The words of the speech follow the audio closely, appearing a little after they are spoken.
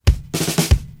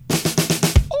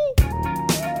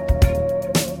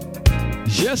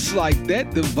Just like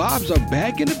that, the vibes are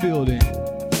back in the building.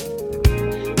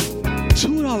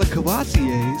 $2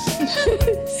 Cavassiers.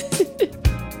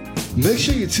 Make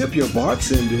sure you tip your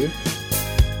bartender.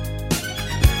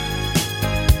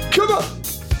 Come on.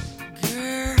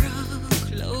 Girl,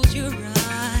 close your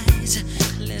eyes.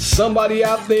 Somebody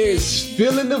out there is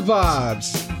feeling the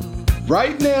vibes.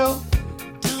 Right now,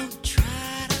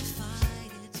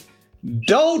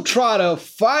 don't try to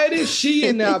fight it. She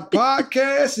and Our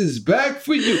podcast is back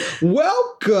for you.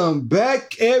 Welcome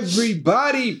back,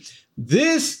 everybody.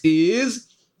 This is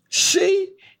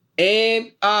She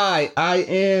and I. I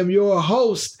am your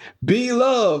host, B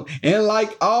Love. And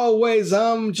like always,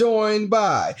 I'm joined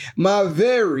by my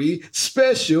very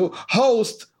special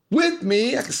host with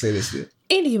me. I can say this here.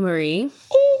 India Marie.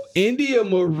 Ooh, India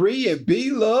Marie and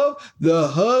B Love, the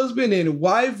husband and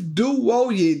wife duo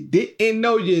you didn't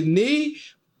know you need,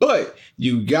 but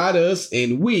you got us,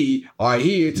 and we are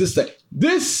here to say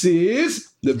this is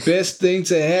the best thing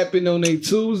to happen on a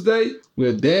Tuesday.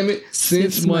 Well, damn it,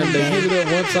 since Monday. Give it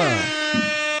up one time.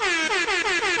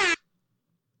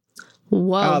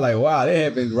 Whoa. I was like, wow, that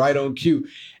happened right on cue.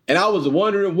 And I was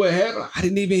wondering what happened. I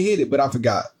didn't even hit it, but I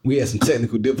forgot. We had some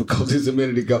technical difficulties a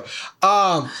minute ago.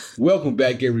 Welcome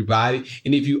back, everybody.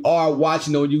 And if you are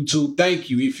watching on YouTube, thank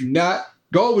you. If you're not,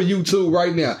 go over to YouTube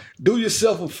right now. Do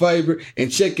yourself a favor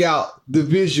and check out the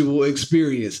visual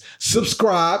experience.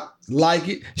 Subscribe, like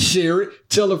it, share it,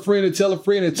 tell a friend, and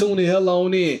tune the hell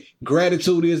on in.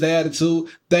 Gratitude is the attitude.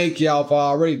 Thank y'all for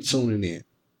already tuning in.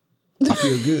 I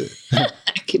feel good. I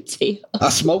can tell. I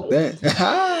smoked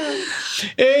that.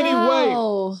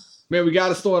 Anyway, man, we got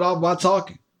to start off by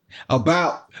talking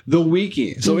about the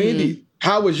weekend. So, Indy,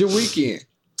 how was your weekend?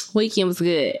 Weekend was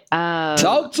good.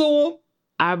 Talk to him.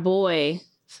 Our boy.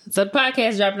 So the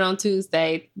podcast dropping on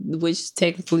Tuesday, which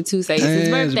technically Tuesday is his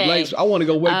birthday. Blake, I want to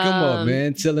go wake him up,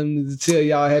 man. Tell him to tell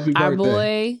y'all happy birthday. Our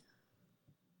boy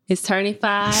is turning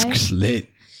 5. Slit.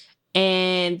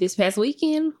 And this past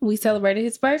weekend, we celebrated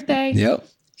his birthday. Yep.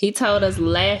 He told us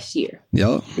last year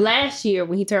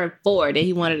when he turned 4 that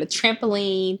he wanted a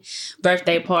trampoline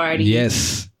birthday party.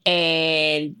 Yes.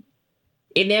 And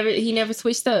he never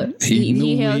switched up.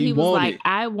 He was like,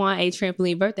 I want a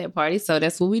trampoline birthday party. So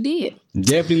that's what we did.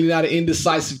 Definitely not an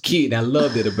indecisive kid. I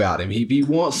loved it about him. If he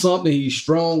wants something, he's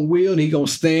strong-willed. He gonna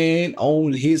stand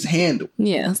on his handle.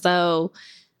 Yeah. So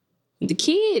the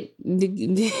kid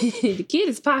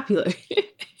is popular.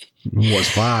 What's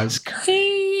 5? It's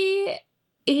crazy.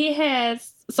 He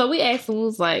has. So we asked him,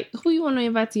 was like, who you want to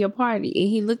invite to your party? And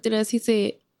he looked at us. He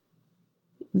said,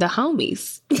 the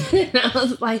homies. And I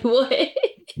was like, what?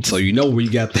 So you know where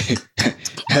you got the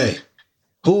hey,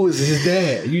 who is his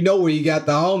dad? You know where you got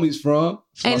the homies from.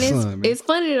 It's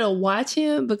funny to watch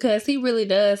him because he really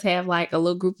does have like a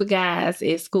little group of guys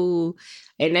at school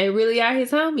and they really are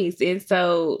his homies. And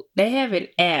so they have an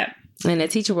app and the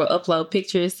teacher will upload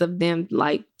pictures of them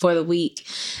like for the week.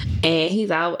 And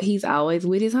he's always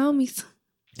with his homies.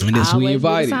 And that's who you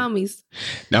invited. Homies.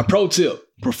 Now, pro tip,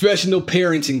 professional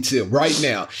parenting tip right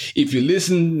now. If you're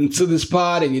listening to this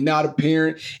pod and you're not a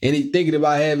parent and you're thinking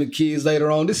about having kids later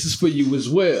on, this is for you as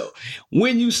well.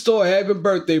 When you start having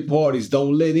birthday parties,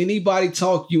 don't let anybody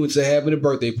talk you into having a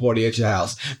birthday party at your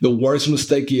house. The worst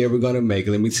mistake you're ever going to make.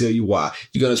 Let me tell you why.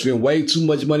 You're going to spend way too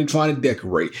much money trying to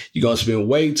decorate. You're going to spend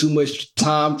way too much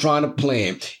time trying to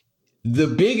plan. The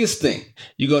biggest thing,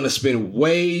 you're going to spend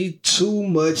way too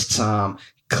much time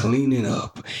cleaning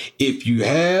up. If you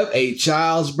have a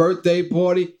child's birthday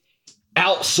party,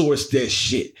 outsource that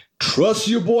shit. Trust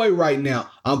your boy right now.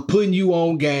 I'm putting you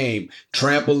on game.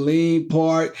 Trampoline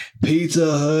park, Pizza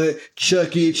Hut,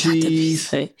 Chuck E.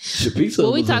 Cheese. Pizza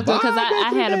well, we talked about because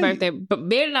I had a birthday. But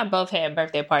Bear and I both had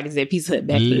birthday parties at Pizza Hut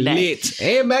back in the day. Lit.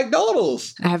 And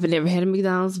McDonald's. I have never had a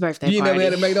McDonald's birthday party. You never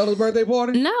had a McDonald's birthday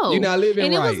party? No. You're not living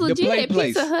and right. It was legit the at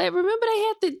Pizza Hut. Remember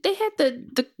they had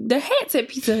the hats at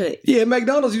Pizza Hut. Yeah,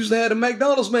 McDonald's used to have the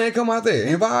McDonald's man come out there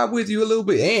and vibe with you a little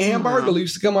bit. And Hamburger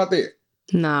used to come out there.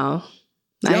 No.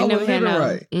 I ain't never had no.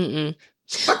 Right.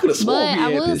 I could have sworn. But I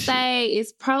will say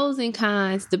it's pros and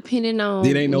cons depending on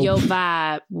your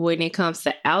vibe when it comes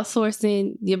to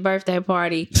outsourcing your birthday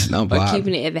party or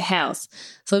keeping it at the house.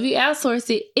 So if you outsource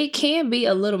it, it can be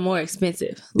a little more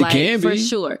expensive. Like, it can be. For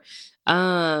sure.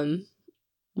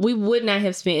 We would not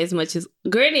have spent as much as,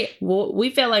 granted, we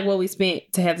felt like what we spent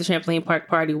to have the trampoline park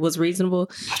party was reasonable.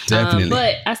 Definitely.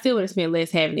 But I still would have spent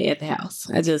less having it at the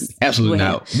house. Absolutely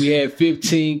not. We had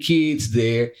 15 kids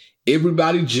there.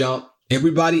 Everybody jumped.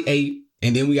 Everybody ate.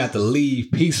 and then we got to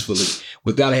leave peacefully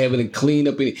without having to clean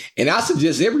up any. And I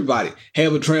suggest everybody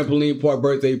have a trampoline park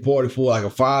birthday party for like a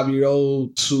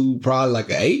 5-year-old to probably like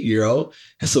an 8-year-old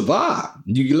and survive.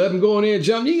 You can let them go in there and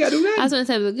jump. You ain't got to do that. I was going to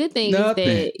say, the good thing is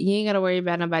that you ain't got to worry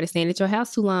about nobody staying at your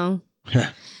house too long.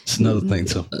 It's another thing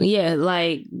too. Yeah,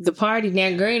 like the party.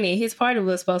 Now, granted, his party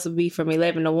was supposed to be from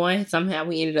 11 to 1. Somehow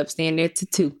we ended up staying there to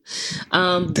 2.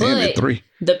 But 3.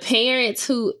 The parents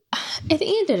who, at the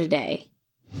end of the day,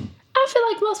 I feel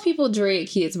like most people dread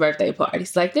kids' birthday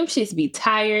parties. Like, them shits be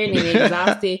tired and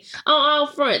exhausted on all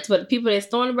fronts. But the people that's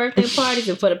throwing the birthday parties,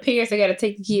 and for the parents, they got to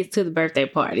take the kids to the birthday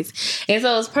parties. And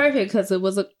so it's perfect because it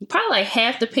was probably like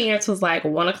half the parents was like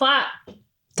 1 o'clock.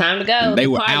 Time to go. They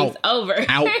the were party's over.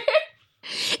 Out.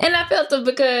 And I felt it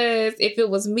because if it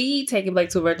was me taking Blake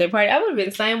to a birthday party, I would have been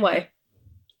the same way.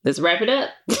 Let's wrap it up.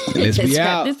 Let's be wrap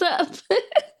out. this up.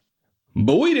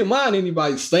 But we didn't mind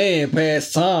anybody staying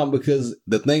past time because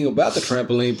the thing about the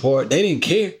trampoline park, they didn't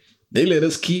care. They let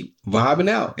us keep vibing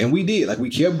out. And we did. Like, we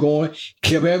kept going,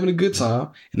 kept having a good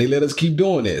time, and they let us keep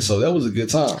doing that. So that was a good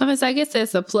time. I guess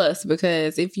that's a plus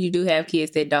because if you do have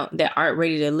kids that aren't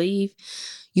ready to leave,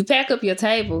 you pack up your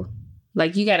table.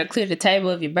 Like, you got to clear the table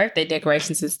of your birthday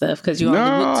decorations and stuff because you only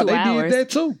booked 2 hours. They did that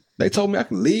too. They told me I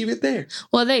can leave it there.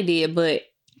 Well, they did, but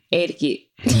etiquette.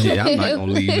 Yeah, I'm not going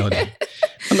to leave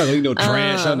I'm not going to leave no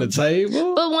trash on the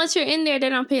table. But once you're in there, they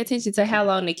don't pay attention to how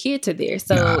long the kids are there.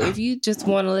 So if you just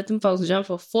want to let them folks jump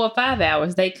for 4 or 5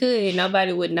 hours, they could and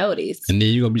nobody would notice. And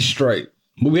then you're going to be straight.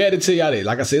 But we had to tell y'all that.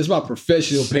 Like I said, it's my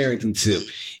professional parenting tip.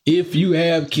 If you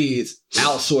have kids,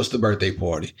 outsource the birthday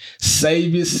party.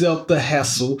 Save yourself the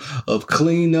hassle of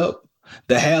cleanup,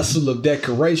 the hassle of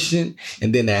decoration,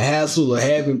 and then the hassle of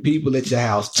having people at your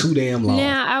house too damn long.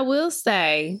 Now, I will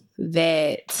say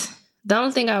that the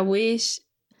only thing I wish...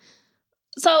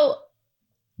 So,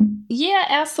 yeah,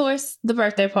 outsource the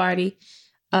birthday party.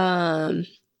 But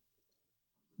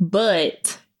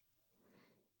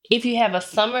if you have a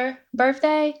summer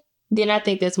birthday, then I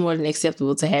think that's more than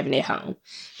acceptable to having at home.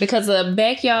 Because a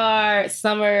backyard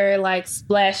summer, like,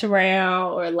 splash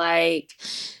around or, like,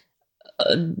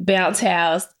 a bounce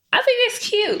house, I think it's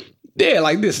cute. Yeah,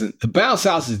 like, listen, the bounce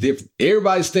house is different.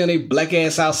 Everybody's staying their black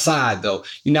ass outside, though.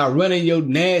 You're not running your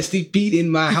nasty feet in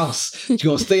my house. You're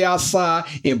going to stay outside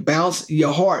and bounce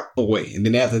your heart away. And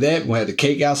then after that, we'll have the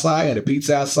cake outside, have the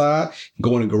pizza outside,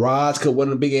 go in the garage, cut one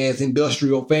of the big ass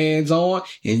industrial fans on,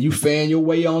 and you fan your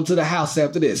way onto the house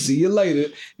after that. See you later.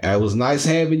 It was nice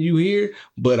having you here,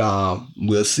 but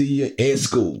we'll see you at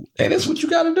school. And that's what you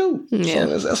got to do. Yeah.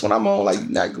 So that's what I'm on. Like, you're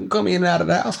not going to come in and out of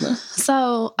the house now.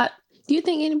 So, do you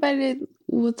think anybody that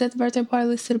was at the birthday party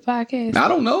listen to the podcast? I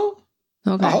don't know.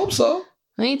 Okay. I hope so.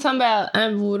 I ain't talking about,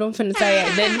 I'm finna say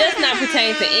that does not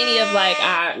pertain to any of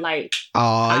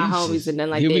our homies and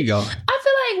nothing like that. Here we go. I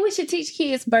feel like we should teach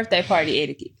kids birthday party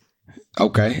etiquette.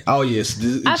 Okay. Oh, yes.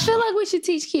 I feel like we should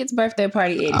teach kids birthday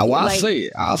party etiquette. I'll say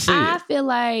it. I feel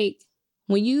like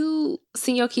when you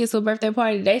send your kids to a birthday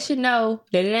party, they should know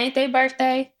that it ain't their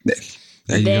birthday.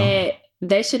 That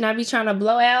they should not be trying to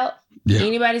blow out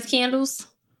anybody's candles.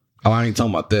 Oh, I ain't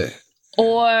talking about that.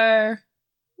 Or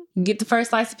get the first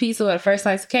slice of pizza or the first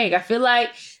slice of cake. I feel like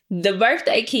the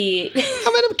birthday kid.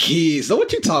 How many them kids? So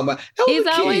what you talking about?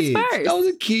 It's always first.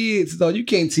 Those are kids, though. You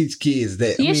can't teach kids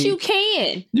that. Yes, you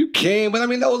can. You can, but I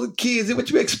mean, those are kids. What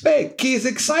you expect? Kids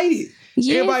excited.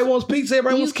 Yes, everybody wants pizza.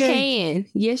 Everybody wants cake. You can.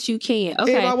 Yes, you can.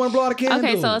 Okay. Everybody want to blow out a candle.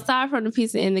 Okay, so aside from the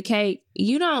pizza and the cake,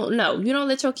 you don't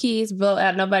let your kids blow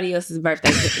out nobody else's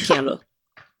birthday candle.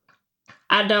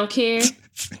 I don't care.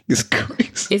 It's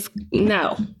crazy.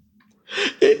 No.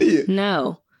 It is.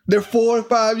 No. They're 4 and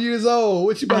 5 years old.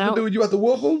 What you about to do? You about to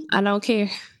whoop them? I don't care.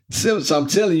 So I'm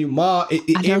telling you, Mom,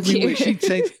 every week she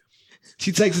takes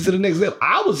it to the next level.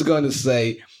 I was going to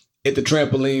say at the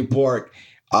trampoline park,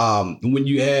 when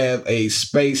you have a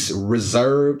space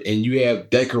reserved and you have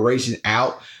decoration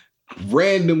out,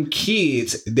 random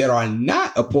kids that are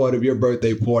not a part of your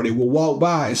birthday party will walk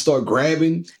by and start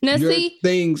grabbing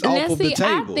things off of the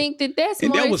table. I think that's and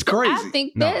more. That was crazy. I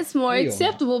think that's more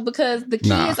acceptable because the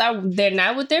kids they're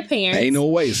not with their parents. Ain't no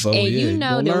way. So and you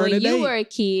know that when you were a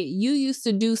kid, you used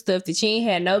to do stuff that you ain't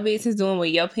had no business doing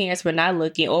when your parents were not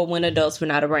looking or when adults were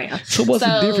not around. So what's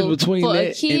the difference between for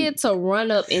that? For a kid to run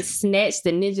up and snatch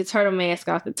the Ninja Turtle mask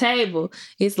off the table,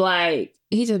 it's like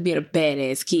he just being a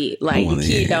badass kid. Like the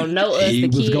kid don't know us. He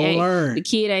was gonna learn. The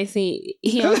kid ain't seen.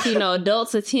 He don't see no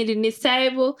adults attending this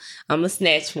table. I'ma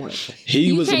snatch one.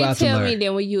 He was about to learn. You can't tell me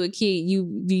that when you were a kid, you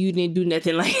didn't do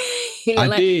nothing like.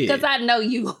 I did because I know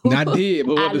you. I did,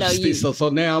 but I know you. So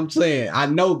now I'm saying I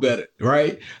know better,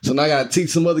 right? So now I gotta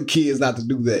teach some other kids not to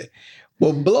do that.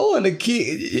 Well, blowing a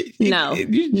kid. No.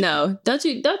 Don't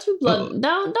you blow?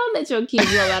 Don't let your kid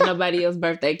blow out nobody else's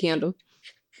birthday candle.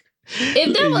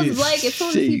 If that was Blake, as soon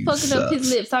as he fucking up his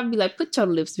lips, I'd be like, put your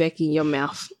lips back in your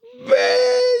mouth. Man,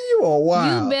 you are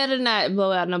wild. You better not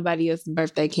blow out nobody else's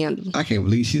birthday candle. I can't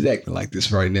believe she's acting like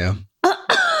this right now.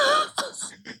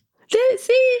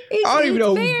 I don't even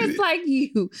know. Parents like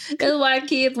you. That's why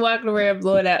kids walking around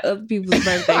blowing out other people's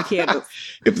birthday candles.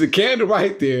 If the candle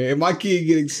right there and my kid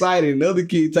get excited and the other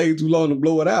kid taking too long to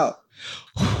blow it out,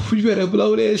 you better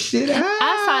blow that shit out.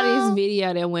 I saw this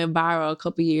video that went viral a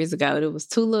couple years ago. There was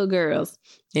 2 little girls,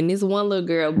 and this one little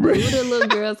girl blew the little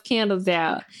girl's candles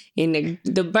out, and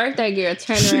the birthday girl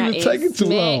turned around and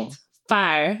smacked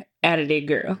fire out of that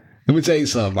girl. Let me tell you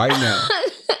something right now.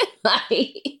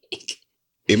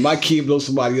 If my kid blows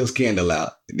somebody else's candle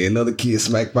out, and then another kid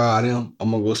smack fire at them,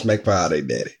 I'm gonna go smack fire at their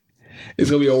daddy. It's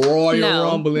gonna be a royal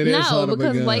rumble in that son of a gun.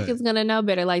 No, because Blake is gonna know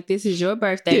better. Like, this is your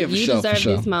birthday. Yeah, you deserve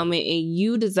this moment, and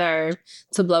you deserve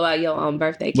to blow out your own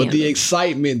birthday candle. But the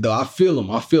excitement, though, I feel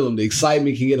them. The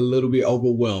excitement can get a little bit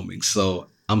overwhelming. So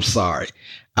I'm sorry.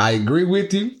 I agree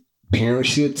with you. Parents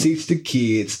should teach the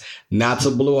kids not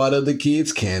to blow out other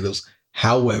kids' candles.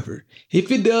 However,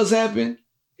 if it does happen,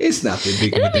 it's not that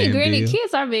big of a damn deal.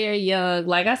 Kids are very young.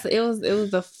 Like I said, it was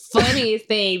the funniest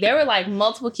thing. There were like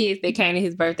multiple kids that came to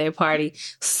his birthday party.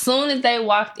 Soon as they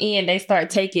walked in, they started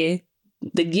taking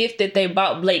the gift that they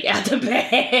bought Blake out the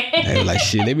bag. They were like,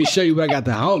 shit, let me show you what I got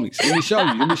the homies. Let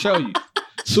me show you.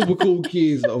 Super cool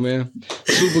kids, though, man.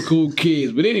 Super cool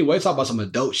kids. But anyway, let's talk about some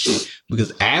adult shit.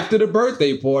 Because after the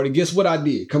birthday party, guess what I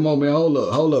did? Come on, man. Hold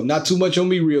up. Not too much on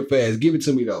me real fast. Give it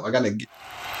to me, though.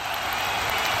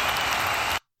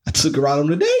 I took her out on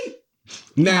a date.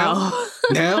 Now,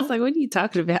 I was like, what are you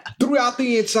talking about? Throughout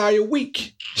the entire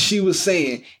week, she was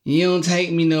saying, you don't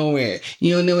take me nowhere.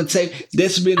 You don't never take.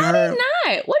 That's been her. I did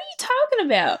not. What are you talking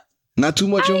about? Not too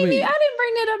much on me. I didn't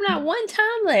bring that up not one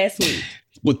time last week.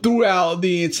 But throughout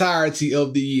the entirety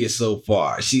of the year so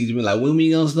far, she's been like, when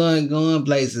we gonna start going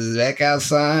places? Back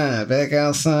outside.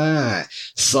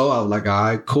 So I was like, all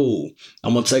right, cool.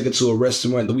 I'm gonna take her to a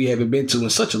restaurant that we haven't been to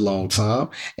in such a long time.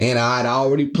 And I'd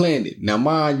already planned it. Now,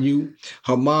 mind you,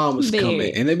 her mom was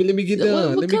coming. And let me get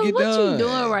done. What you're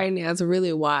doing right now is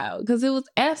really wild. Because it was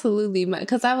absolutely,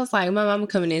 because I was like, my mama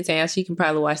coming in town, she can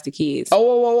probably watch the kids. Oh,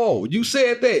 whoa. You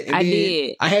said that. And I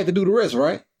did. I had to do the rest,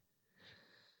 right?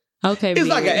 Okay, it's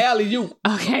like an alley-oop.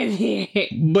 Okay,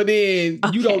 but then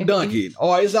you don't dunk it.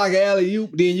 Or it's like an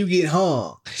alley-oop, then you get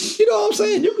hung. You know what I'm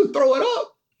saying? You can throw it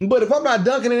up. But if I'm not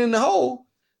dunking it in the hole,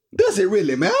 does it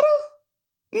really matter?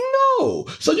 No.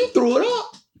 So you threw it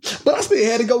up. But I still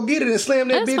had to go get it and slam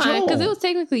that bitch home. Because it was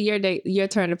technically your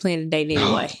turn to plan the date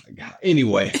anyway. Oh my God.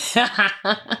 Anyway,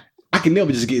 I can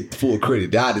never just get the full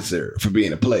credit that I deserve for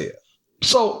being a player.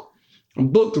 So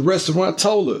booked the restaurant,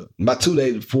 told her about 2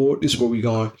 days before, this is where we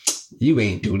going. You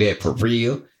ain't do that for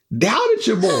real. Doubted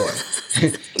your boy.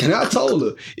 And I told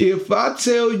her, if I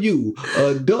tell you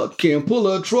a duck can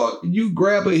pull a truck, you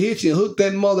grab a hitch and hook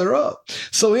that mother up.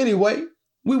 So anyway,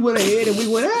 we went ahead and we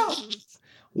went out.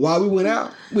 While we went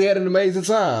out, we had an amazing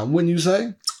time, wouldn't you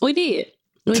say? We did.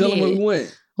 Tell them where we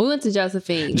went. We went to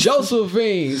Josephine's.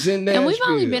 Josephine's in Nashville. And we've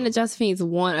only been to Josephines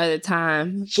one other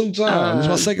time. 2 times. It's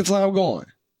my second time going.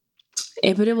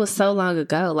 But it was so long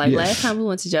ago. Like, last time we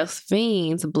went to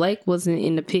Josephine's, Blake wasn't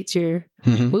in the picture.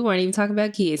 Mm-hmm. We weren't even talking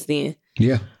about kids then.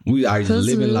 Yeah. We are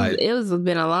living life. It was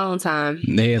been a long time.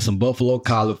 They had some buffalo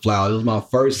cauliflower. It was my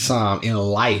first time in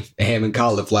life having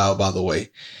cauliflower, by the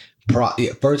way.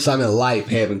 First time in life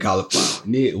having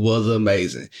cauliflower. It was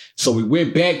amazing. So we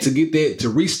went back to get that, to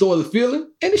restore the feeling,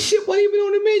 and the shit wasn't even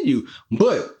on the menu.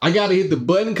 But I got to hit the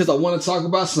button because I want to talk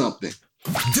about something.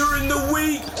 During the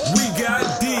week, we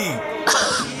got deep.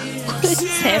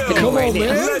 Come on,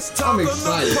 man. I'm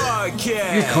excited.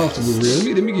 Get comfortable,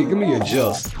 real. Let me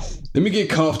adjust. Let me get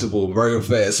comfortable very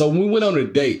fast. So when we went on a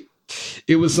date,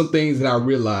 it was some things that I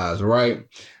realized, right?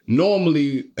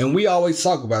 Normally, and we always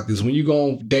talk about this, when you go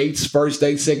on dates, first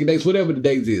dates, second dates, whatever the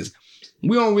dates is,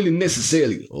 we don't really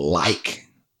necessarily like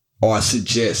or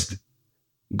suggest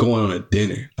going on a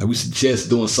dinner. Like, we suggest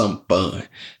doing something fun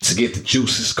to get the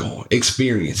juices going,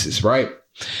 experiences, right?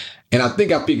 And I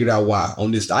think I figured out why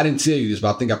on this. I didn't tell you this,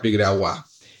 but I think I figured out why.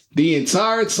 The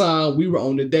entire time we were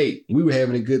on the date, we were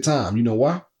having a good time. You know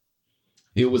why?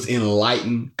 It was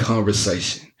enlightened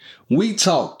conversation. We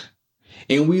talked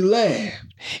and we laughed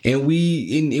and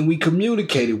we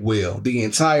communicated well the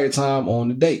entire time on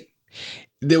the date.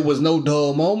 There was no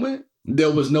dull moment.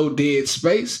 There was no dead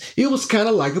space. It was kind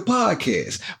of like a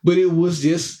podcast, but it was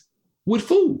just with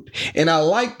food. And I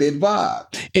liked that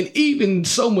vibe. And even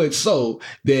so much so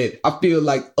that I feel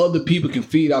like other people can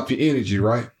feed off your energy,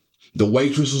 right? The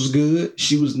waitress was good.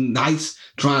 She was nice,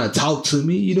 trying to talk to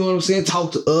me. You know what I'm saying?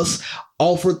 Talk to us,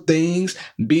 offer things,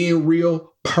 being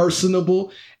real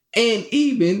personable. And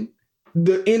even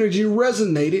the energy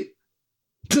resonated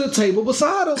to the table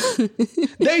beside them.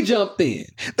 They jumped in.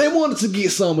 They wanted to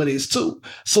get some of this too.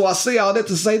 So I say all that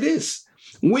to say this.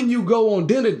 When you go on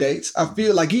dinner dates, I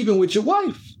feel like even with your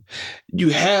wife, you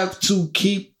have to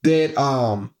keep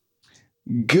that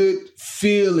good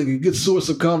feeling, a good source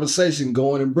of conversation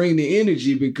going and bring the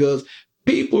energy, because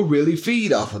people really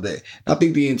feed off of that. I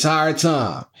think the entire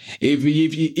time, if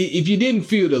you didn't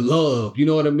feel the love, you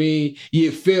know what I mean,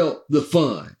 you felt the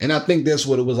fun. And I think that's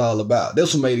what it was all about.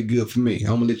 That's what made it good for me.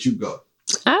 I'm going to let you go.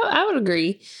 I would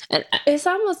agree. And it's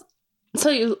almost,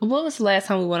 so what was the last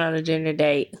time we went on a dinner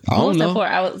date? I don't know.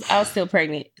 I was still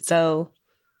pregnant. So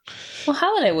what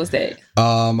holiday was that?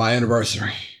 My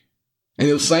anniversary. And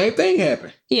the same thing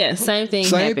happened. Yeah, same thing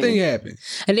happened.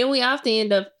 And then we often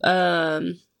end up...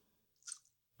 and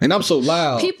I'm so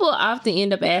loud. People often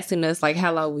end up asking us, like,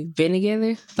 how long we've been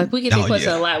together. Like, we get that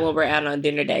question a lot when we're out on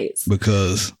dinner dates.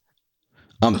 Because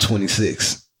I'm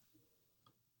 26.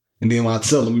 And then when I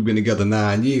tell them we've been together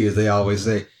 9 years, they always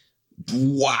say,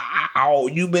 wow,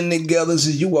 you've been together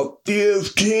since you were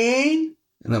 15?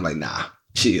 And I'm like, nah,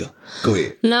 chill. Go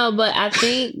ahead. No, but I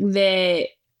think that...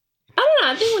 I don't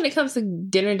know. I think when it comes to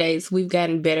dinner dates, we've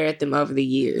gotten better at them over the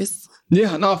years.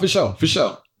 Yeah, no, for sure.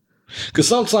 Because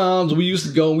sometimes we used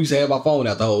to go and we used to have our phone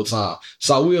out the whole time.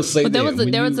 So I will say that.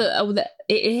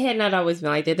 It had not always been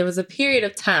like that. There was a period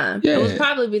of time. Yeah. It was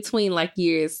probably between like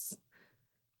years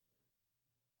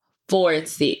 4 and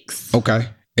 6. Okay.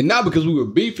 And not because we were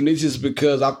beefing. It's just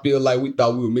because I feel like we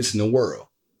thought we were missing the world.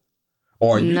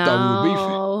 Or you thought we were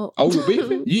beefing. Oh, we were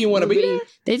beefing? You didn't want to be there?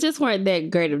 They just weren't that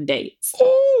great of dates.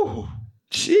 Oh,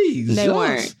 Jesus. They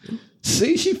weren't.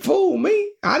 See, she fooled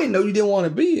me. I didn't know you didn't want to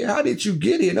be here. How did you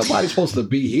get here? Nobody's supposed to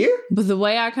be here. But the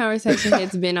way our conversation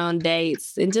has been on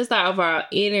dates and just our overall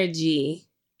energy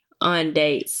on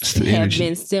dates have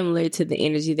been similar to the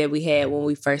energy that we had when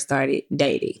we first started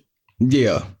dating.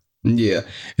 Yeah. Yeah.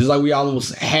 It's like we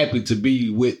almost happy to be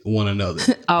with one another.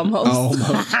 Almost.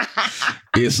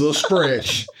 It's a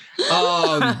stretch.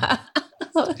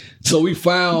 So we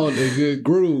found a good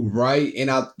groove, right?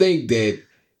 And I think that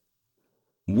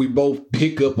we both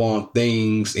pick up on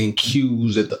things and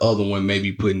cues that the other one may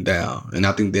be putting down. And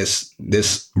I think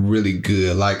that's really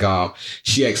good. Like,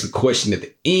 she asked a question at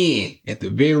the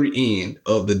very end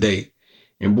of the day.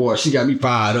 And boy, she got me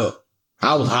fired up.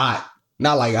 I was hot.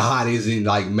 Not like hot as in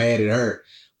like mad at her,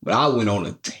 but I went on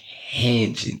a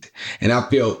tangent. And I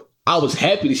was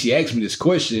happy that she asked me this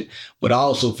question, but I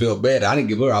also felt bad. I didn't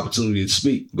give her an opportunity to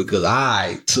speak because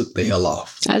I took the hell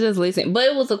off. I just listened. But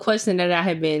it was a question that I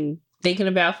had been thinking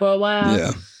about for a while.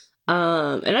 Yeah.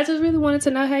 And I just really wanted to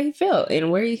know how he felt and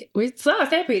so I was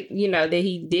happy, that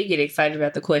he did get excited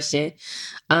about the question.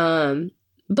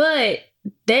 But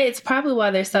that's probably why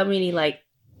there's so many like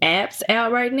apps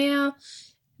out right now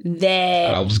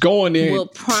that I was going there will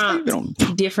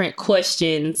prompt different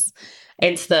questions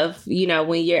and stuff,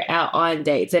 when you're out on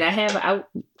dates. And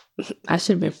I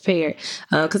should have been fair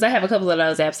because I have a couple of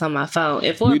those apps on my phone.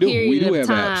 And for a period of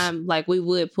time, like we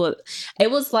would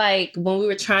it was like when we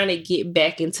were trying to get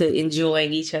back into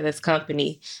enjoying each other's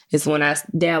company is when I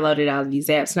downloaded all of these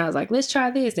apps and I was like, let's try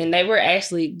this. And they were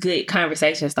actually good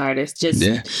conversation starters. Just,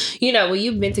 when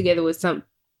you've been together with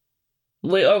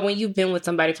or when you've been with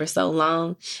somebody for so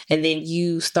long and then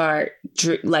you start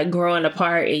like growing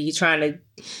apart and you're trying to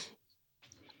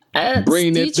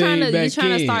you're trying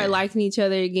to start liking each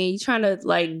other again. You're trying to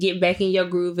like get back in your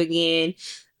groove again.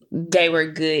 They were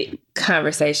good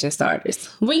conversation starters.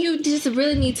 When you just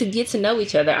really need to get to know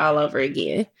each other all over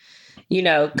again.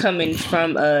 Coming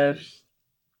from a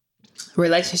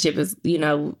relationship as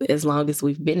long as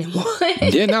we've been in one.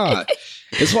 Yeah, no.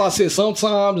 That's why I said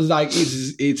sometimes like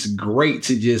it's great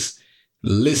to just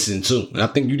listen to. And I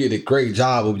think you did a great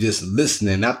job of just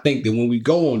listening. I think that when we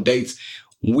go on dates,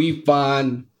 we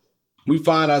find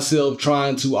ourselves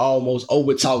trying to almost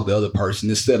overtalk the other person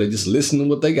instead of just listening to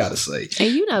what they got to say.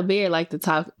 And Bear like to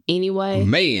talk anyway.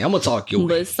 Man, I'm going to talk your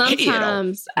But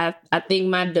sometimes I think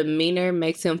my demeanor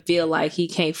makes him feel like he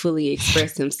can't fully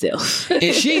express himself.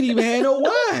 And she didn't even have no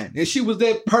wine. And she was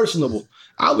that personable.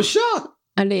 I was shocked.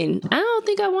 I don't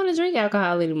think I want to drink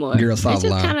alcohol anymore. Girl, stop it's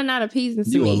just lying. kind of not appeasing to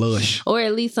you me. You a lush. Or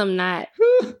at least I'm not.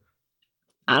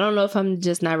 I don't know if I'm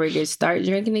just not ready to start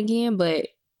drinking again, but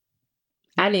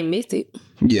I didn't miss it.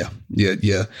 Yeah.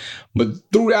 But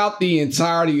throughout the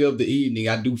entirety of the evening,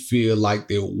 I do feel like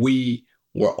that we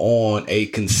were on a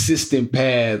consistent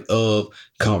path of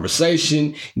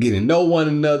conversation, getting to know one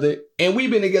another. And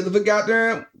we've been together for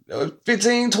goddamn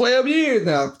 12 years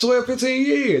now. 12, 15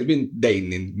 years. Been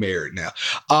dating and married now.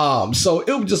 So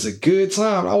it was just a good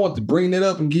time. I want to bring that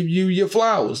up and give you your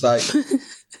flowers. Like,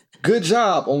 good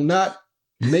job on not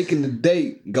making the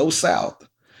date go south.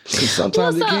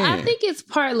 Sometimes it can. I think it's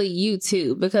partly you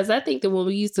too, because I think that when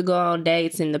we used to go on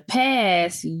dates in the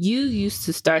past, you used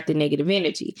to start the negative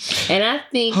energy, and I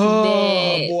think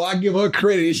I give her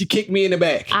credit. She kicked me in the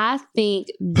back. I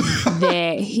think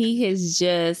that he has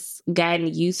just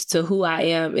gotten used to who I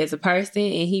am as a person,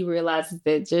 and he realizes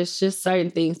that just certain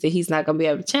things that he's not going to be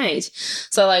able to change.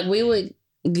 So, like, we would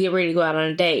get ready to go out on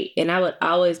a date, and I would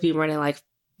always be running like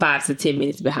 5 to 10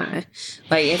 minutes behind.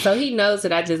 Like, and so he knows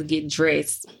that I just get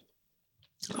dressed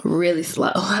really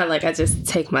slow. I just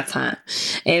take my time.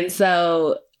 And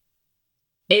so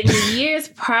in the years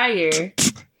prior,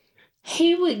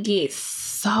 he would get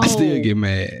I still get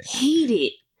mad.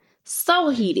 Heated. So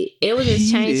heated. It would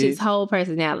just change his whole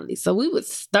personality. So we would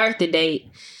start the date.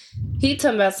 He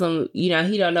talking about some, he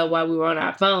don't know why we were on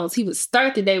our phones. He would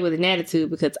start the day with an attitude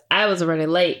because I was running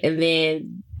late, and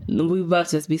then we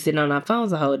both just be sitting on our phones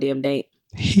the whole damn day.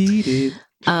 Heated.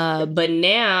 But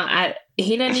now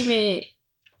he doesn't even.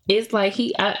 It's like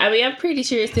I'm pretty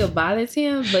sure it still bothers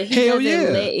him, but he doesn't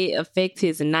let it affect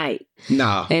his night.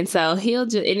 Nah. And so he'll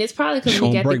just, and it's probably because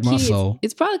we got the kids.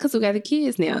 It's probably because we got the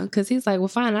kids now. Because he's like, well,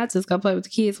 fine, I just go play with the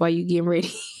kids while you getting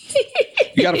ready.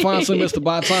 You got to find something else to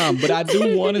buy time. But I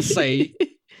do want to say,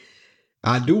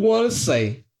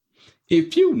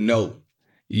 if you know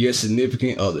your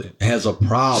significant other has a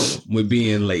problem with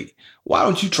being late, why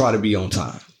don't you try to be on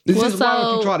time? Why don't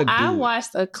you try to do I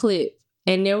watched a clip,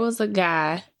 and there was a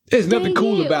guy. There's nothing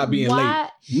cool about being late.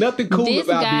 Nothing cool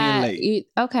about being late.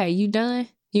 Okay, you done?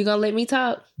 You gonna let me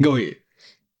talk? Go ahead.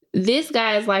 This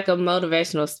guy is like a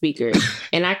motivational speaker,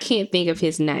 and I can't think of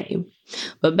his name.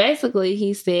 But basically,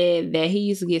 he said that he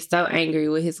used to get so angry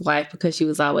with his wife because she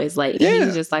was always late. Yeah. And he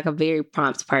was just like a very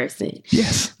prompt person.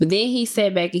 Yes. But then he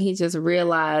sat back and he just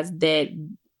realized that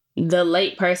the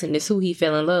late person is who he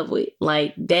fell in love with.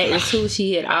 Like, that is who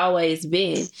she had always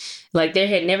been. Like, there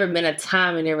had never been a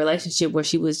time in their relationship where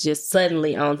she was just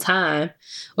suddenly on time,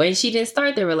 or she didn't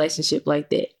start their relationship like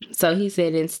that. So he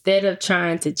said instead of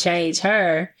trying to change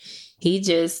her, he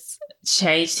just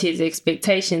changed his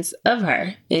expectations of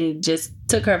her and just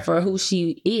took her for who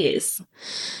she is.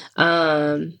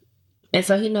 And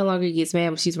so he no longer gets mad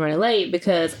when she's running late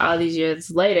because all these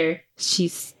years later,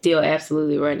 she's still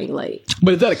absolutely running late.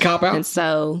 But is that a cop-out? And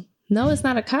so, no, it's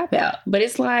not a cop-out. But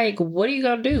it's like, what are you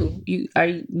going to do?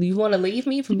 You want to leave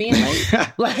me for being late?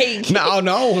 Like, no, I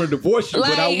don't want to divorce you,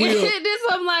 but I will.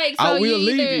 I'm like, so you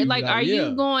either, like, are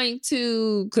you going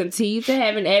to continue to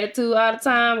have an attitude all the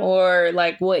time, or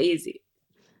like, what is it?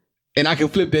 And I can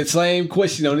flip that same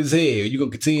question on his head. Are you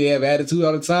going to continue to have attitude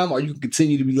all the time, or you can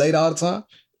continue to be late all the time?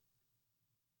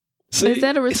 See, is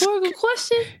that a rhetorical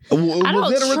question? I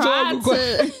don't try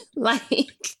to,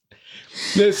 like,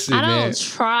 listen, I don't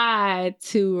try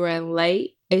to run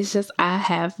late. It's just I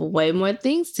have way more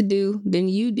things to do than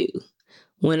you do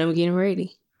when I'm getting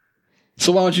ready.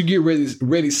 So why don't you get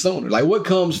ready sooner? Like, what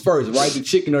comes first, right? The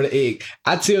chicken or the egg?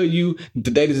 I tell you,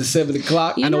 the date is at 7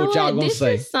 o'clock. I know what y'all gonna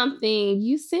say. This is something,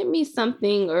 you sent me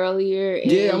something earlier.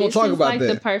 And yeah, I'm gonna talk about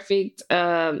that. The perfect,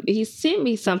 he sent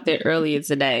me something earlier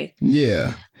today.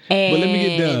 Yeah. But let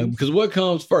me get done, because what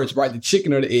comes first, right? The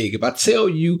chicken or the egg? If I tell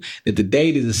you that the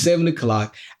date is at 7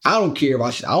 o'clock, I don't care if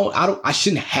I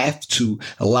shouldn't have to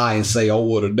lie and say, oh,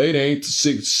 well, the date ain't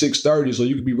 6:30, so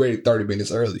you can be ready 30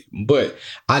 minutes early. But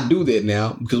I do that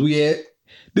now because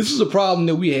this is a problem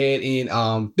that we had in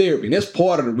therapy. And that's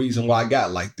part of the reason why I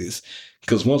got like this.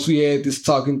 Because once we had this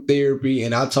talking therapy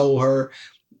and I told her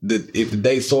that if the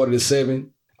date started at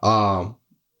 7, I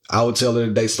would tell her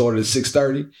the date started at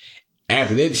 6:30.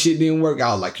 After that shit didn't work,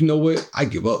 I was like, you know what? I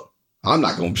give up. I'm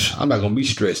not gonna be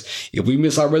stressed. If we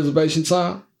miss our reservation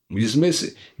time, we just miss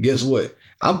it. Guess what?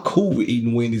 I'm cool with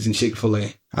eating Wendy's and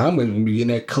Chick-fil-A. I'm gonna be in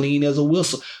there clean as a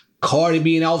whistle. Cardi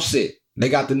B and Offset, they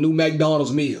got the new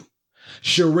McDonald's meal.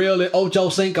 Sherelle and Ocho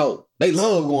Cinco, they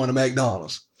love going to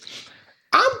McDonald's.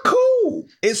 I'm cool.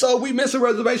 And so we miss a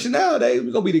reservation nowadays.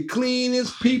 We're gonna be the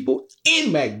cleanest people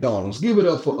in McDonald's. Give it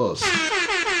up for us.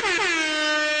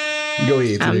 Go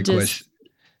ahead to that question.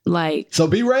 Like, so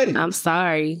be ready. I'm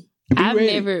sorry.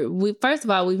 First of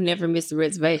all, we've never missed a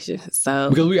reservation. So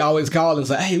because we always call and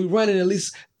say, hey, we're running at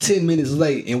least 10 minutes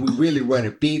late, and we really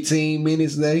running 15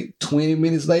 minutes late, 20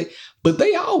 minutes late. But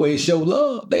they always show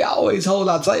love. They always hold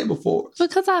our table for us.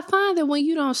 Because I find that when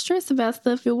you don't stress about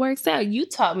stuff, it works out. You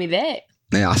taught me that.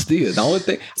 Now, the only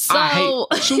thing I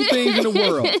hate, two things in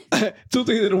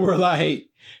the world I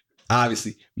hate.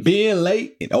 Obviously, being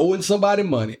late and owing somebody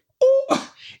money. Ooh,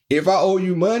 if I owe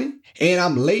you money and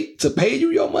I'm late to pay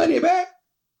you your money back,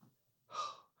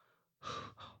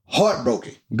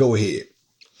 heartbroken. Go ahead.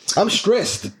 I'm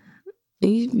stressed.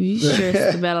 You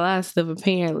stressed about a lot of stuff,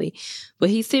 apparently. But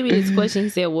he sent me this question. He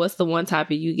said, what's the one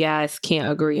topic you guys can't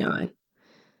agree on?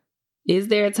 Is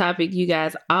there a topic you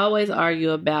guys always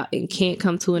argue about and can't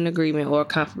come to an agreement or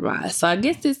compromise? So I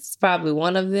guess this is probably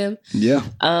one of them. Yeah.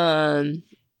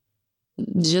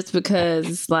 Just because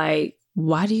it's like,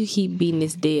 why do you keep beating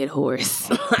this dead horse?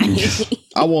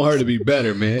 I want her to be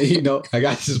better, man. You know, like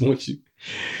I just want you.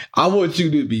 I want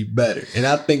you to be better. And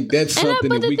I think that's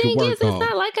something that we can work on. It's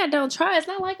not like I don't try. It's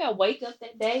not like I wake up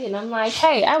that day and I'm like,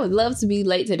 hey, I would love to be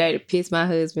late today to piss my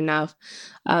husband off.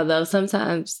 Although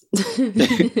sometimes...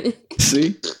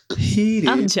 See?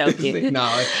 I'm joking.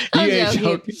 No, you ain't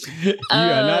joking. You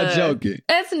are not joking.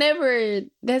 That's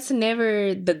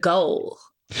never the goal.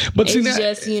 But it's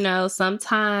just, you know,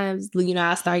 sometimes, you know,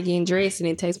 I start getting dressed and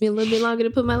it takes me a little bit longer to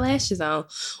put my lashes on.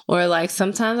 Or like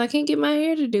sometimes I can't get my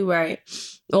hair to do right.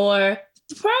 Or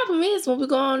the problem is when we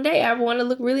go on a date, I want to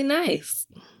look really nice.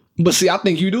 But see, I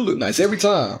think you do look nice every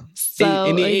time. So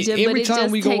every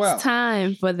time we go out, it takes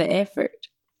time for the effort.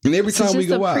 And every time we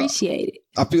go out, appreciate it.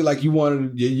 I feel like you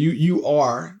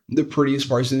are the prettiest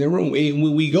person in the room. And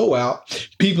when we go out,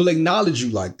 people acknowledge you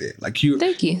like that. Like you.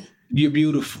 Thank you. You're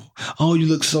beautiful. Oh, you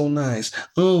look so nice.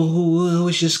 Oh,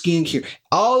 what's your skincare?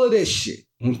 All of that shit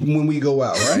when we go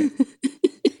out, right?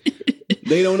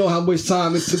 They don't know how much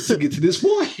time it took to get to this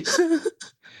point.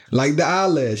 Like the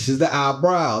eyelashes, the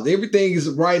eyebrows, everything is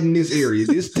right in this area.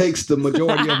 This takes the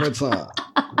majority of her time.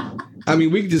 I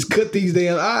mean, we can just cut these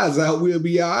damn eyes out. We'll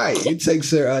be all right. It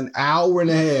takes her an hour and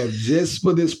a half just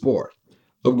for this part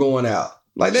of going out.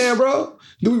 Like, damn, bro,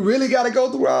 do we really got to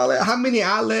go through all that? How many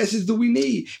eyelashes do we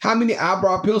need? How many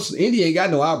eyebrow pencils? Indy ain't got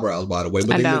no eyebrows, by the way,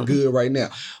 but they look good right now.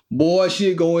 Boy,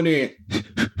 she'll go in there.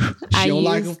 She don't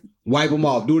like them? Wipe them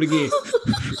off. Do it again.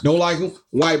 Don't like them?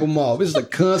 Wipe them off. It's a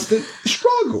constant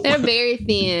struggle. They're very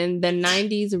thin. The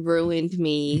 90s ruined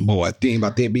me. Boy, I think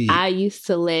about that big. I used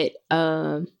to let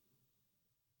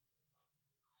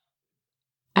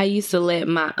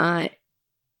my aunt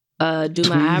do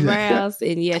my eyebrows,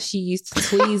 and yeah, she used to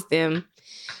tweeze them.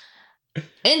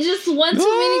 And just one too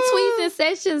many tweezing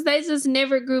sessions, they just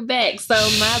never grew back. So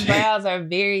my brows are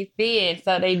very thin,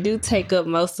 so they do take up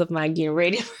most of my getting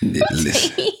ready.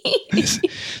 Listen.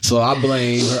 So I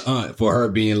blame her aunt for her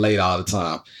being late all the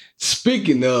time.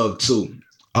 Speaking of, too,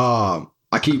 I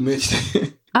keep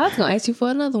mentioning. I was gonna ask you for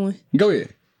another one. Go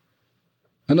ahead.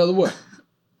 Another what?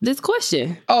 This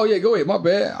question. Oh yeah, go ahead. My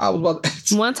bad. I was about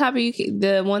to... one topic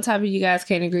you guys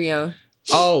can't agree on.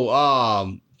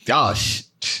 Oh, gosh.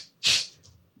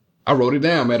 I wrote it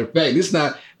down. Matter of fact, it's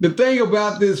not the thing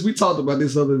about this. We talked about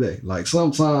this the other day. Like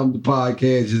sometimes the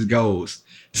podcast just goes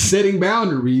setting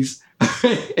boundaries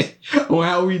on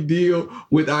how we deal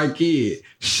with our kid,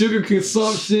 sugar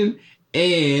consumption,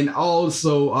 and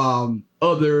also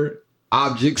other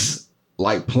objects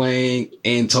like playing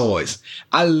and toys.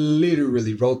 I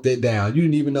literally wrote that down. You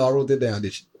didn't even know I wrote that down,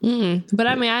 did you? But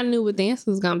I mean, I knew what the answer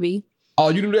was gonna be. Oh,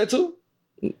 you knew that too?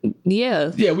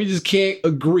 Yeah. Yeah, we just can't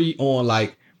agree on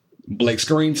like Blake's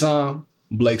screen time.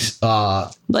 Blake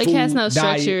has no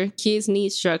structure. Diet. Kids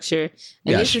need structure.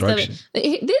 And yeah, this structure.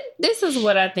 This is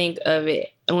what I think of it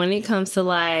when it comes to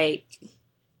like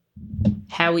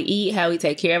how we eat, how we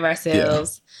take care of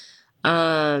ourselves.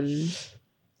 Yeah.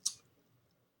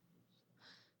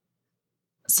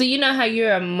 So you know how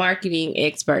you're a marketing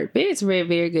expert. Barrett's very,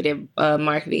 very good at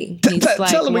marketing. He's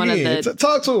like tell him one again. of the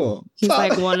talk to him. He's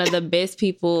like one of the best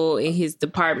people in his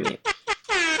department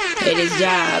at his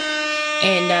job.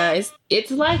 And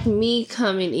it's like me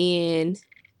coming in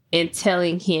and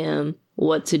telling him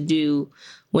what to do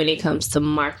when it comes to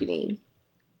marketing.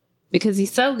 Because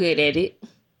he's so good at it.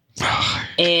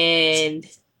 And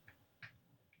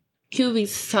he'll be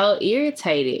so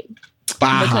irritated.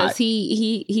 Because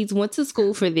he's went to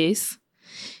school for this.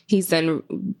 He's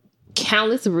done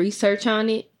countless research on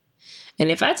it.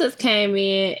 And if I just came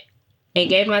in and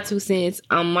gave my 2 cents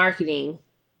on marketing,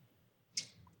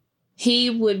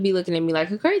 he would be looking at me like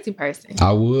a crazy person.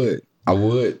 I would.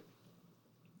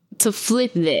 To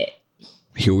flip that.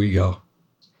 Here we go.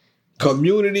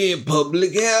 Community and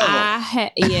public health.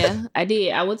 I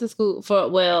did. I went to school for a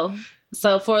little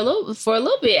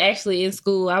bit actually in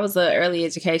school. I was an early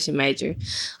education major,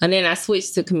 and then I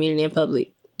switched to community and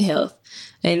public health.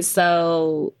 And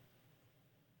so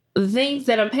the things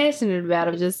that I'm passionate about,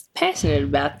 I'm just passionate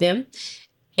about them.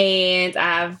 And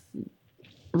I've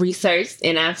researched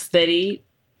and I've studied,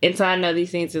 and so I know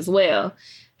these things as well.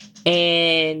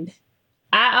 And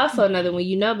I also know that when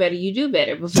you know better, you do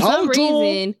better. But for some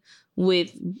reason,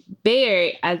 with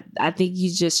Barry, I think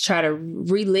you just try to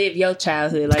relive your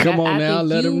childhood. Like, come on now,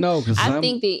 let him know. I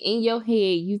think that in your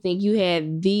head, you think you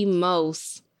had the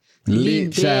most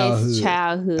lit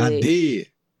childhood. I did.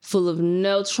 Full of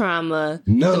no trauma,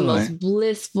 the most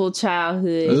blissful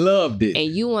childhood. Loved it.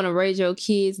 And you want to raise your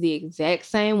kids the exact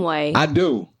same way. I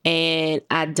do. And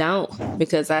I don't,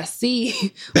 because I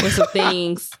see when some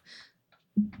things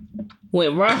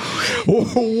went wrong.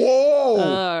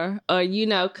 Whoa. Or you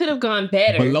know, could have gone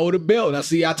better. Below the belt. Now,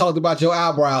 see, I talked about your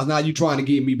eyebrows. Now you trying to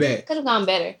get me back. Could have gone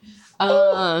better.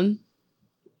 And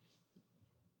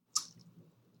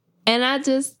I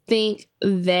just think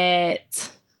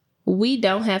that we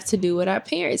don't have to do what our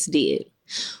parents did,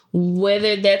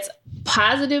 whether that's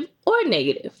positive or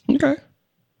negative. Okay.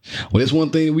 Well, that's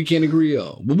one thing we can't agree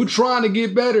on. But we're trying to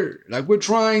get better. Like, we're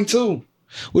trying to.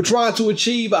 We're trying to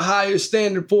achieve a higher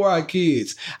standard for our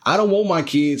kids. I don't want my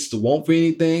kids to want for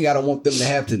anything. I don't want them to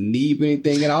have to need for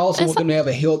anything. And I also want them to have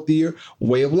a healthier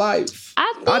way of life.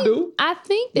 I do. I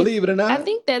think believe it or not. I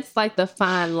think that's like the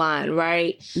fine line,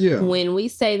 right? Yeah. When we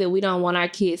say that we don't want our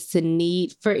kids to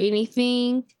need for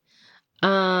anything.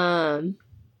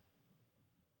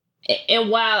 And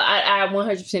while I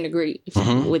 100% agree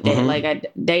with that,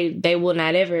 like they will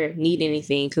not ever need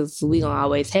anything because we gonna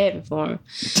always have it for them.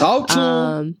 Talk to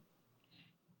them.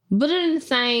 But in the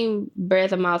same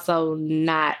breath, I'm also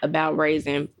not about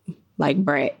raising like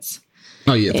brats.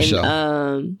 Oh yeah, for and,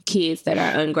 sure. Kids that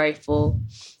are ungrateful,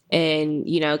 and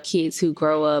you know, kids who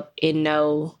grow up in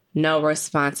no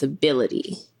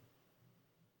responsibility.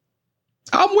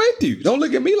 I'm with you. Don't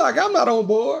look at me like I'm not on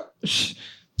board.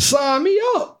 Sign me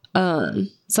up.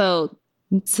 So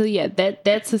yeah,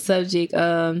 that's a subject.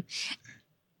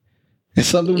 It's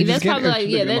something we that's probably like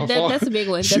that's a big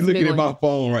one. She's looking at my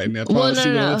phone right now. Trying to see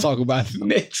what I'm talk about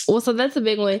next. Well, so that's a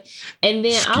big one, and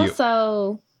then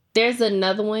also there's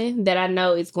another one that I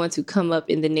know is going to come up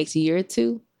in the next year or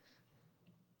two.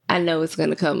 I know it's going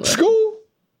to come up. School?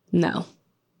 No.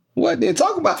 What they're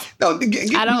talking about? No, let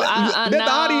the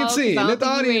audience in. Let the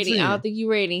audience in. I don't think you're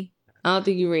ready.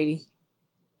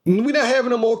 We're not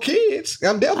having no more kids.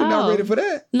 I'm definitely not ready for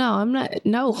that. No, I'm not.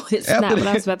 No, it's not what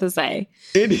I was about to say.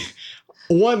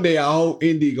 One day, I hope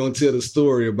Indy gonna tell the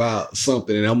story about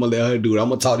something, and I'm gonna let her do it. I'm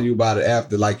gonna talk to you about it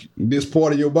after, like this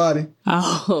part of your body.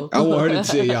 Oh, I want her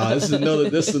to tell y'all. This is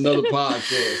another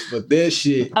podcast, but that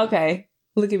shit. Okay,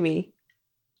 look at me.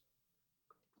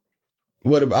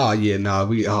 What about? Oh yeah,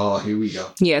 here we go.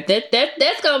 Yeah,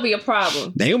 that's gonna be a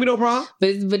problem. There ain't gonna be no problem.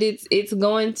 But it's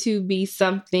going to be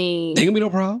something. There ain't gonna be no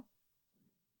problem.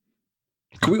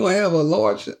 We gonna have a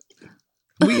large.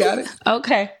 We got it.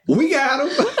 Okay. We got them.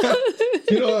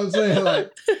 You know what I'm saying?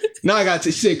 Like, now I got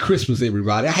to say Christmas,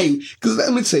 everybody. I hate, because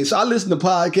let me say, so I listen to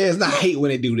podcasts and I hate when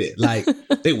they do that. Like,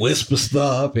 they whisper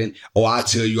stuff and, I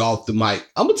tell you off the mic.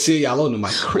 I'm going to tell y'all on the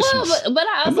mic Christmas. Well, but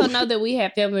I also know that we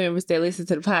have family members that listen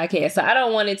to the podcast. So I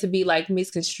don't want it to be like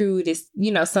misconstrued as,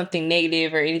 you know, something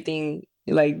negative or anything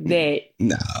like that.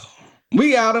 No.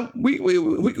 We got them. We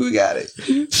got it.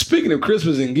 Speaking of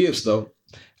Christmas and gifts, though,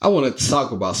 I want to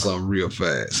talk about something real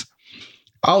fast.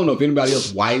 I don't know if anybody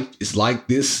else's wife is like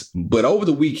this, but over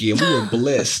the weekend, we were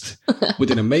blessed with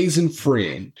an amazing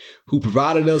friend who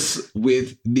provided us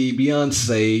with the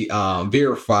Beyonce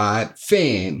verified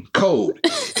fan code.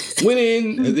 Went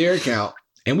in their account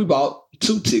and we bought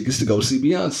 2 tickets to go see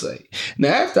Beyonce. Now,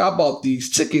 after I bought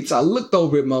these tickets, I looked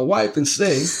over at my wife and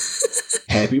said,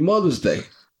 Happy Mother's Day.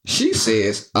 She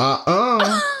says,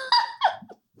 I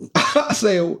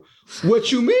said,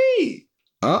 what you mean?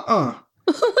 I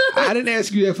didn't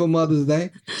ask you that for Mother's Day.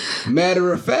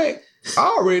 Matter of fact,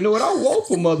 I already know what I want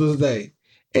for Mother's Day.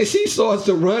 And she starts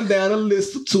to run down a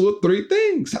list of 2 or 3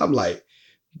 things. I'm like,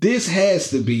 this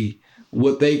has to be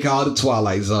what they call the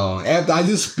Twilight Zone. After I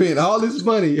just spent all this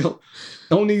money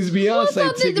on these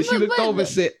Beyonce tickets, she looked over and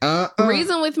said,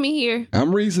 Reason with me here.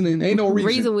 I'm reasoning. Ain't no reason.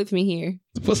 Reason with me here.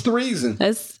 What's the reason?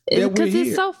 Because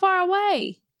it's so far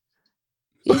away.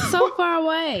 It's so far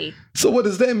away. So what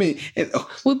does that mean?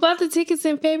 We bought the tickets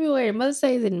in February. Mother's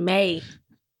Day is in May.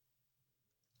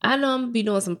 I know I'm going to be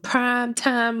doing some prime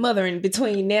time mothering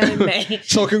between now and May.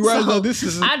 So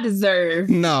congratulations. I deserve.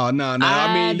 No.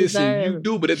 I mean, listen, you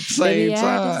do, but at the same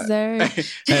time. I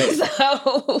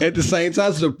deserve. At the same time,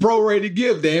 it's a prorated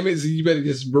gift, damn it. So you better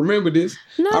just remember this.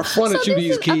 I fronted you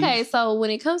these kids. Okay, so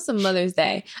when it comes to Mother's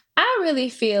Day, I really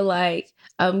feel like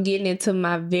I'm getting into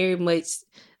my very much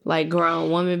like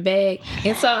grown woman bag.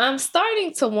 And so I'm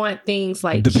starting to want things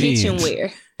like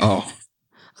kitchenware. Oh.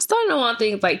 starting to want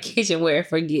things like kitchenware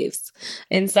for gifts.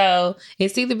 And so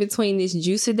it's either between this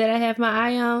juicer that I have my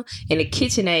eye on and a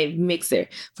KitchenAid mixer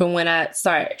from when I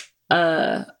start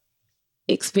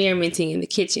experimenting in the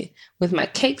kitchen with my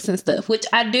cakes and stuff, which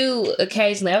I do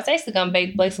occasionally. I was actually going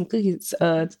to bake some cookies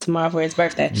tomorrow for his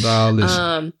birthday.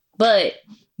 But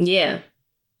yeah,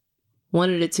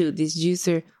 one of the two, this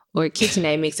juicer or a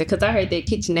KitchenAid mixer, because I heard that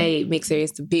KitchenAid mixer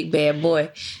is the big bad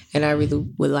boy, and I really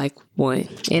would like one.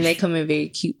 And they come in very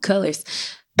cute colors.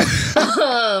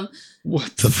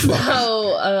 What the fuck?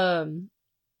 So,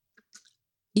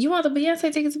 you want the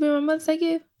Beyonce tickets to be my Mother's Day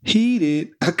gift? He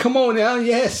did. Come on now,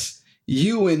 yes.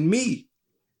 You and me.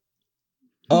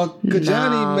 Uncle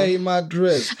Johnny made my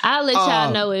dress. I'll let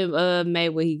y'all know if May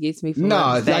what he gets me for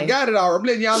Mother's Day. I got it already. I'm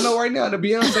letting y'all know right now the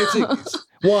Beyonce tickets.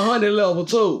 100 level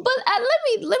 2. But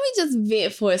let me just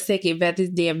vent for a second about this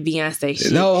damn Beyonce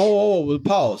shit. No, hold,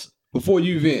 pause. Before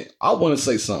you vent, I want to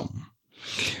say something.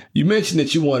 You mentioned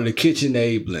that you wanted a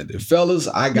KitchenAid blender. Fellas,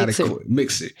 I got to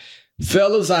mix it.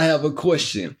 Fellas, I have a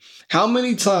question. How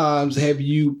many times have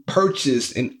you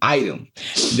purchased an item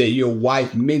that your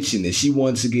wife mentioned that she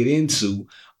wants to get into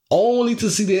only to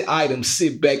see that item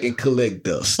sit back and collect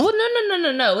dust? Well,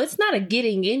 no. It's not a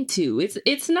getting into.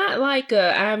 It's not like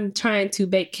I'm trying to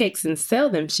bake cakes and sell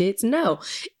them shits. No,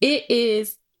 it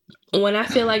is when I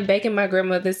feel like baking my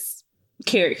grandmother's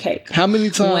carrot cake. How many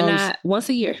times? Once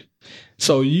a year.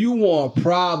 So you want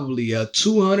probably a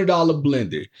 $200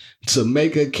 blender to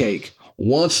make a cake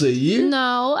once a year?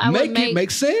 No, it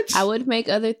make sense. I would make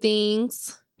other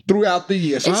things throughout the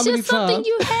year. So it's how many just something times?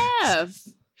 You have.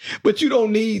 But you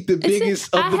don't need the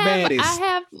biggest of the baddest.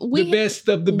 The best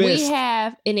of the best. We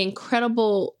have an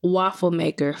incredible waffle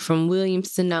maker from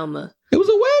Williams-Sonoma. It was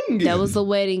a wedding gift. That was a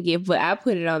wedding gift, but I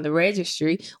put it on the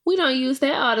registry. We don't use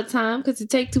that all the time because it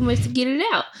takes too much to get it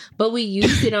out. But we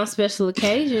use it on special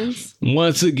occasions.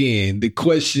 Once again, the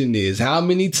question is, how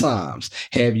many times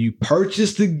have you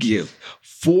purchased a gift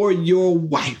for your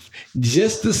wife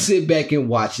just to sit back and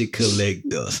watch it collect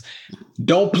dust?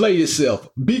 Don't play yourself.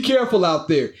 Be careful out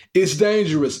there. It's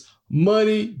dangerous.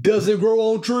 Money doesn't grow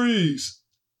on trees.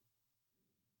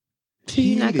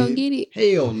 You're not gonna get it.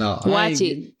 Hell no. Watch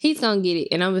it. He's gonna get it,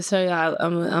 and I'm gonna show y'all.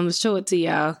 I'm gonna show it to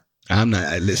y'all. I'm not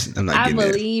getting it. I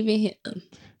believe in him.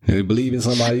 You believe in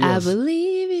somebody else. I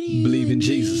believe in you. Believe in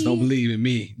Jesus. Don't believe in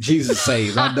me. Jesus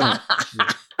saves. I don't.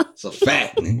 It's a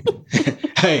fact.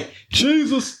 Hey,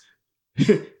 Jesus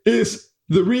is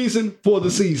the reason for the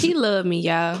season. He love me,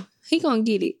 y'all. He gonna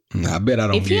get it. I bet I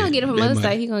don't. If he don't get it from Mother's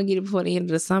Day, he gonna get it before the end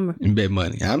of the summer. And bet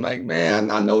money. I'm like, man,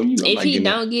 I know you. If he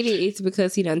don't get it, it's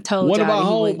because he done told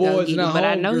y'all he wasn't gonna get it. But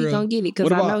I know he gonna get it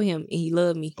because I know him and he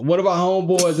love me. What about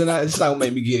homeboys? And it's not gonna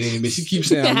make me get it. But she keeps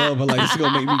saying I love her, like it's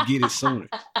gonna make me get it sooner.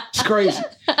 It's crazy.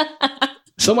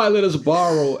 Somebody let us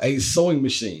borrow a sewing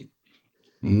machine.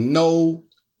 No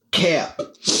cap.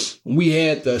 We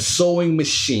had the sewing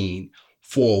machine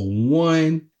for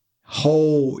 1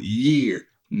 whole year.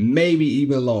 Maybe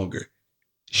even longer.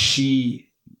 She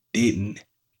didn't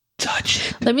touch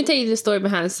it. Let me tell you the story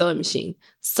behind the sewing machine.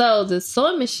 So the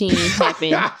sewing machine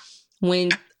happened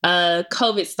when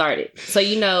COVID started. So,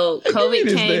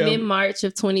 COVID came in March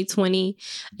of 2020.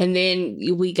 And then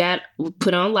we got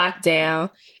put on lockdown.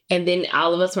 And then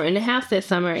all of us were in the house that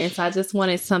summer. And so I just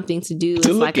wanted something to do as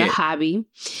like a hobby.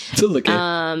 To look at.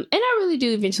 And I really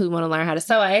do eventually want to learn how to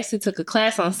sew. I actually took a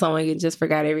class on sewing and just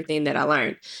forgot everything that I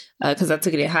learned because I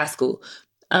took it in high school.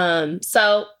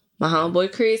 So my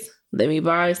homeboy Chris let me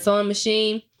borrow a sewing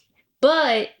machine.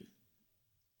 But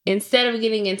instead of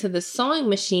getting into the sewing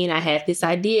machine, I had this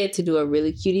idea to do a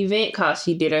really cute event called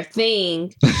She Did Her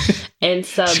Thing. And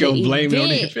so the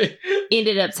event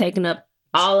ended up taking up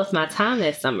all of my time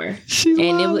that summer.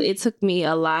 It took me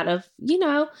a lot of,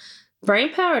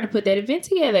 brain power to put that event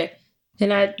together.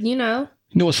 And I. You know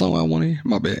what song I want to hear?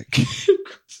 My bad.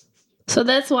 So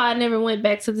that's why I never went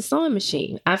back to the sewing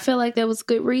machine. I felt like that was a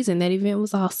good reason. That event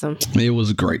was awesome. It was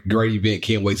a great event.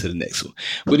 Can't wait to the next one.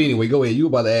 But anyway, go ahead. You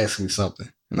were about to ask me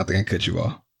something. And I think I cut you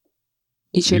off.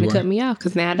 You should have cut me off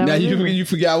because now I don't remember. You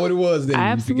forgot what it was then.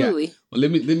 Absolutely. Well,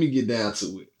 let me get down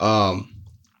to it.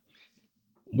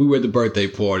 We were at the birthday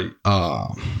party.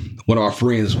 One of our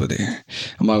friends were there.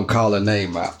 I'm not going to call her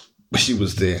name out, but she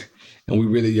was there. And we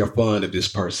really are fond of this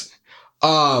person.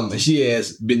 She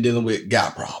has been dealing with guy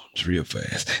problems real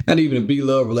fast. Not even a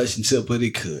B-love relationship, but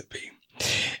it could be.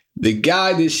 The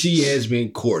guy that she has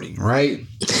been courting, right?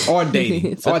 Or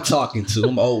dating, or talking to.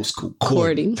 I'm old school.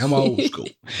 Courting. I'm old school.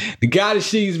 The guy that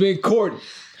she's been courting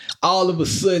all of a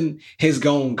sudden has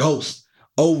gone ghost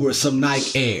over some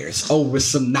Nike Airs, over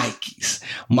some Nikes.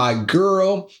 My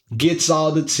girl gets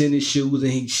all the tennis shoes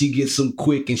and she gets them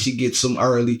quick and she gets them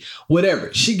early,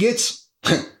 whatever. She's a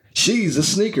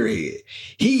sneakerhead.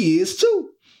 He is too.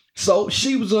 So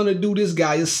she was going to do this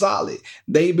guy a solid.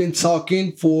 They've been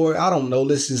talking for, I don't know,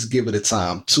 let's just give it a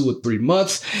time, 2 or 3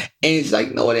 months. And she's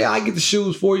like, no, I get the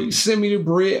shoes for you. Send me the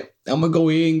bread. I'm going to go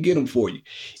ahead and get them for you.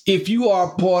 If you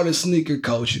are part of sneaker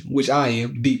culture, which I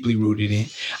am deeply rooted in,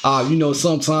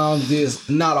 sometimes there's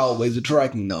not always a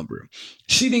tracking number.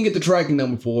 She didn't get the tracking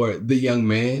number for the young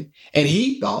man. And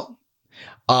he thought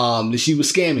that she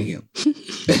was scamming him.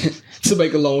 To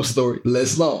make a long story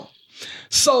less long.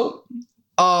 So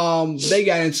they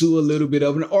got into a little bit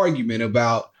of an argument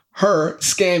about her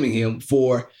scamming him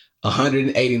for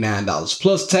 $189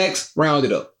 plus tax,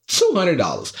 rounded up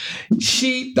 $200.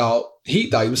 He thought he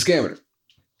was scamming her.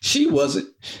 She wasn't.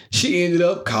 She ended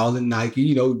up calling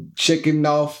Nike, checking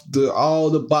off all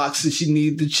the boxes she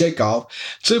needed to check off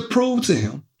to prove to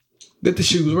him that the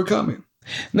shoes were coming.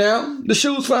 Now, the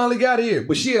shoes finally got here,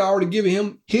 but she had already given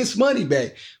him his money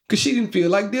back because she didn't feel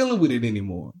like dealing with it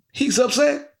anymore. He's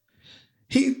upset.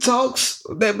 He talks,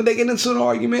 they get into an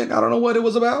argument. I don't know what it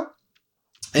was about.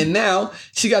 And now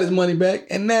she got his money back,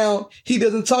 and now he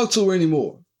doesn't talk to her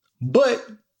anymore. But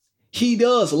he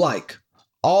does like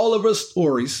all of her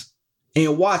stories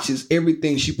and watches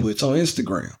everything she puts on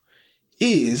Instagram.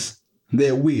 Is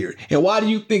that weird? And why do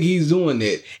you think he's doing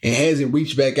that and hasn't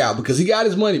reached back out? Because he got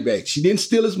his money back. She didn't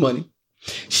steal his money.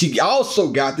 She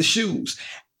also got the shoes.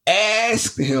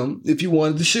 Asked him if he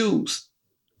wanted the shoes.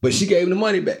 But she gave him the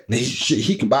money back. Now,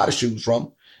 he can buy the shoes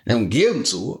from her and give them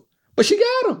to her. But she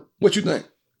got them. What you think?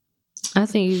 I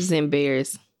think he's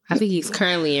embarrassed. I think he's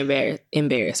currently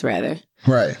embarrassed, rather.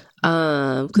 Right.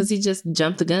 Because he just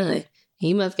jumped the gun.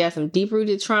 He must got some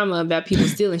deep-rooted trauma about people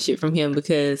stealing shit from him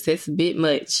because that's a bit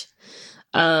much.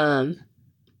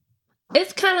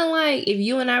 It's kind of like if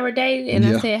you and I were dating and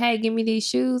I said, hey, give me these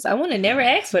shoes. I want to never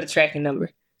ask for the tracking number.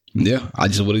 Yeah, I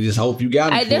just would have just hoped you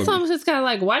got it. That's why I'm just kind of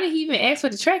like, why did he even ask for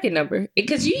the tracking number?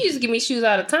 Because you used to give me shoes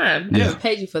all the time. I never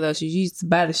paid you for those shoes. You used to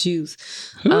buy the shoes.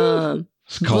 But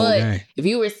if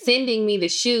you were sending me the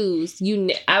shoes,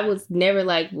 I was never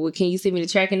like, well, can you send me the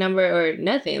tracking number or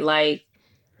nothing? Like,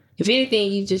 if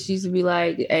anything, you just used to be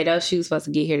like, hey, those shoes supposed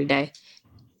to get here today.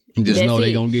 You just know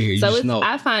they're going to get here. So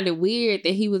I find it weird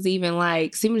that he was even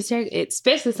like, send me the track,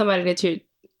 especially somebody that you're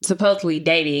supposedly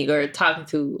dating or talking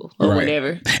to or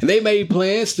whatever. And they made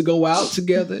plans to go out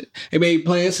together. They made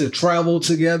plans to travel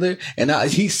together. And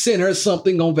he sent her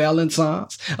something on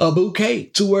Valentine's, a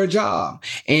bouquet to her job.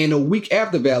 And a week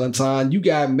after Valentine, you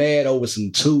got mad over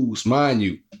some tools. Mind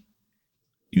you,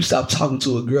 you stopped talking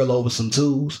to a girl over some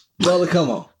tools. Brother, come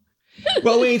on.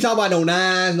 Bro, we ain't talking about no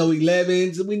 9s, no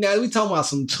 11s. We talking about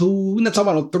some 2s. We not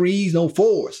talking about no 3s, no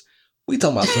 4s. We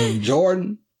talking about some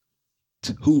Jordan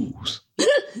 2s.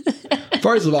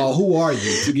 First of all, who are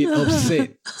you to get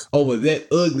upset over that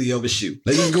ugly of a shoe?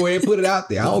 Let's just go ahead and put it out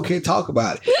there. I don't care. Talk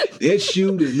about it. That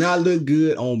shoe does not look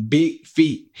good on big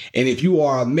feet. And if you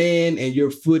are a man and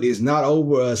your foot is not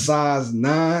over a size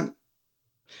 9,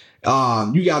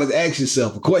 you got to ask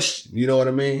yourself a question. You know what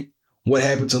I mean? What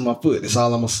happened to my foot? That's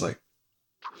all I'm going to say.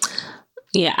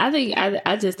 Yeah,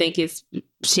 I just think it's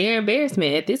sheer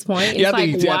embarrassment at this point. It's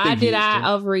like, why did I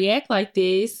overreact like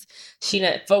this? She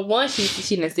done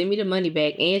sent me the money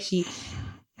back, and she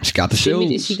got the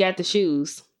shoes. She got the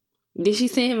shoes. Did she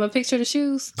send him a picture of the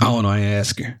shoes? I don't know. I ain't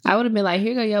ask her. I would have been like,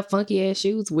 here go your funky ass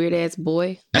shoes, weird ass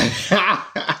boy.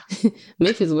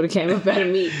 Memphis would have came up out of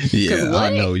me. Yeah, I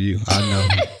know you. I know.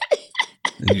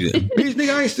 Bitch,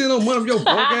 nigga, I ain't stealing no money of your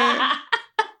broke ass.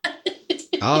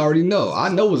 I already know. I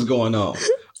know what's going on.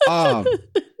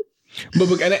 But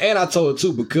I told her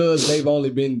too, because they've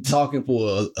only been talking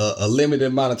for a limited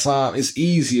amount of time, it's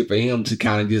easier for him to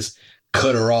kind of just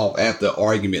cut her off after an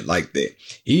argument like that.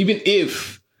 Even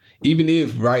if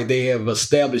right, they have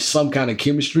established some kind of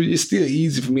chemistry, it's still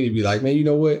easy for me to be like, man, you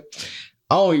know what?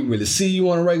 I don't even really see you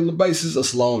on a regular basis.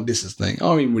 It's a long distance thing. I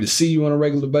don't even really see you on a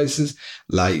regular basis.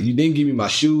 Like, you didn't give me my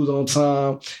shoes on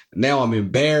time. Now I'm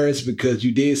embarrassed because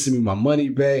you did send me my money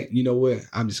back. You know what?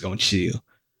 I'm just going to chill.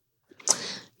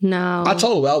 No. I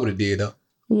told her what I would have did, though.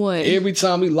 What? Every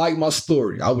time he liked my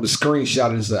story, I would have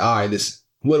screenshotted and said, all right, listen,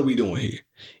 what are we doing here?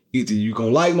 Either you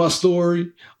going to like my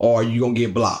story or you going to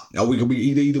get blocked. Or we can be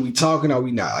either we talking or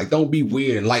we not. Like, don't be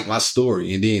weird and like my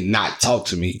story and then not talk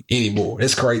to me anymore.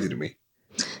 That's crazy to me.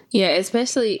 Yeah,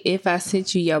 especially if I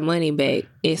sent you your money back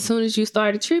as soon as you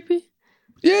started tripping.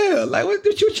 Yeah, like what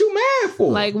you mad for?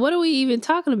 Like, what are we even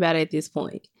talking about at this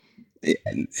point?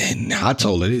 And I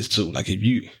told her this too. Like,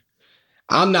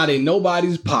 I'm not in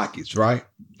nobody's pockets, right?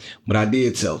 But I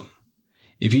did tell him,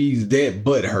 if he's that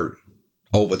butthurt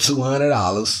over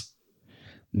 $200,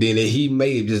 then he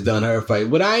may have just done her a favor.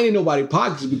 But I ain't in nobody's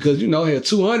pockets because, here,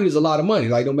 200 is a lot of money.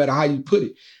 Like, no matter how you put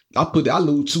it. I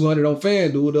lose 200 on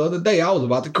FanDuel the other day. I was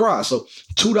about to cry. So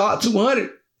 $200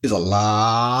 is a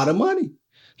lot of money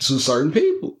to certain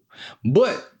people.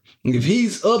 But if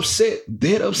he's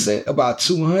dead upset about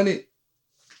 200,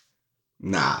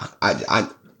 nah, I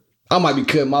might be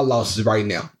cutting my losses right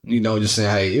now. Just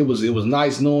saying, hey, it was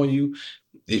nice knowing you.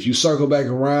 If you circle back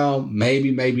around,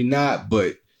 maybe not,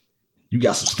 but you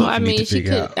got some stuff you need to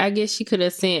figure out. I guess she could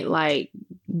have sent like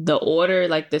the order,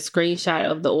 like the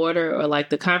screenshot of the order or like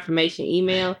the confirmation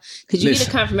email. Because you get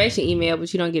a confirmation email,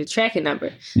 but you don't get a tracking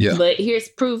number. Yeah. But here's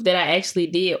proof that I actually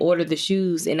did order the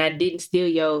shoes and I didn't steal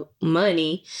your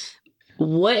money.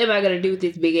 What am I going to do with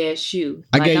this big ass shoe?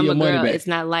 I gave you your money back. It's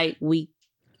not like we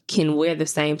can wear the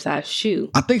same size shoe.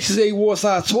 I think she said he wore a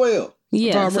size 12.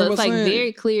 Yeah, so it's like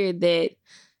very clear that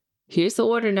here's the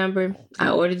order number. I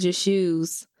ordered your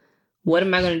shoes. What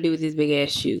am I going to do with this big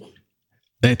ass shoe?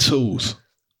 They're tools.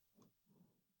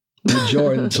 They're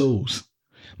Jordan tools.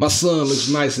 My son looks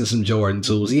nice in some Jordan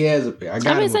tools. He has a pair. He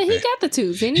got the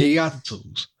tools, didn't he? He got the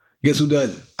tools. Guess who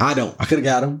doesn't? I don't. I could have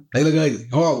got them. They look ugly.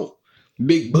 Horrible.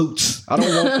 Big boots. I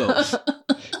don't want those.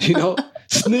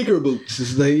 Sneaker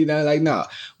boots. Nah.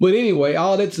 But anyway,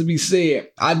 all that to be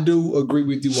said, I do agree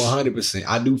with you 100%.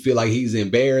 I do feel like he's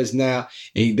embarrassed now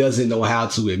and he doesn't know how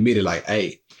to admit it. Like,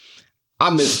 hey, I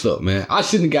messed up, man. I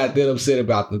shouldn't have got that upset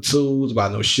about the tools,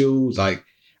 about no shoes. Like,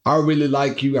 I really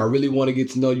like you. I really want to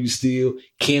get to know you still.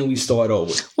 Can we start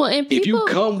over? Well, and people,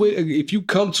 if you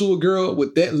come to a girl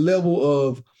with that level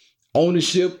of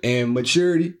ownership and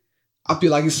maturity, I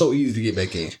feel like it's so easy to get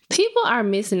back in. People are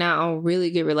missing out on really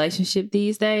good relationship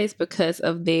these days because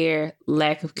of their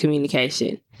lack of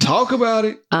communication. Talk about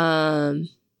it. And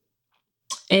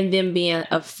them being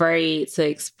afraid to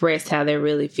express how they're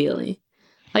really feeling.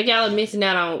 Like, y'all are missing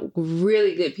out on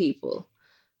really good people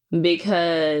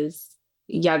because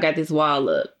y'all got this wall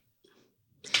up.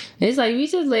 It's like, you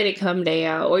just let it come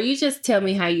down, or you just tell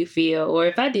me how you feel, or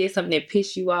if I did something that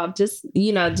pissed you off, just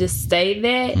say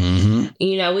that.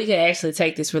 Mm-hmm. We could actually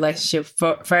take this relationship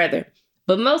further.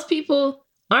 But most people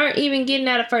aren't even getting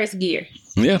out of first gear.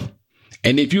 Yeah.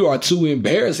 And if you are too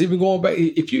embarrassed, even going back,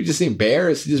 if you're just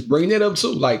embarrassed, just bring that up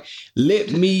too. Like,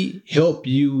 let me help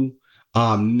you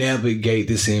navigate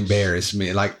this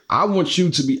embarrassment. Like, I want you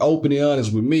to be open and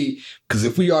honest with me, because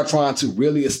if we are trying to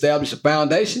really establish a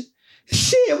foundation,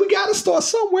 shit, we got to start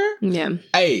somewhere. Yeah.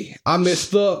 Hey, I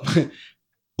messed up.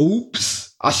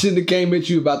 Oops. I shouldn't have came at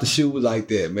you about the shoes like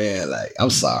that, man. Like, I'm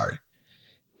sorry.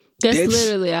 That's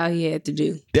literally all he had to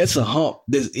do. That's a hump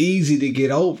that's easy to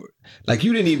get over. Like,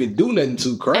 you didn't even do nothing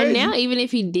too crazy. And now, even if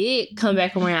he did come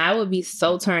back around, I would be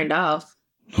so turned off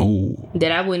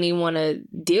that I wouldn't even want to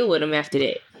deal with him after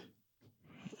that.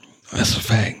 That's a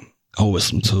fact. Over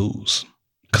some tools.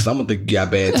 Because I'm going to think you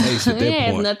got bad taste at that point. It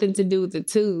has nothing to do with the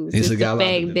tools. It's the fact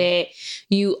that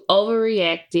you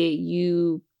overreacted.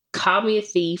 You called me a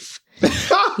thief.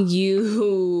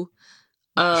 You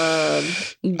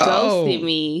ghosted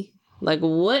me. Like,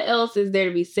 what else is there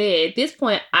to be said? At this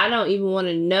point, I don't even want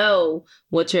to know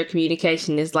what your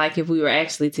communication is like if we were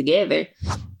actually together.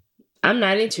 I'm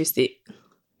not interested.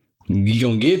 You're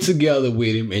going to get together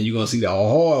with him and you're going to see the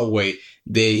hard way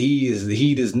that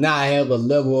he does not have a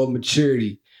level of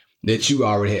maturity that you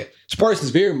already have. This person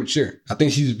is very mature. I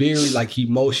think she's very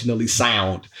emotionally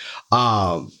sound.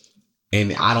 And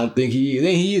I don't think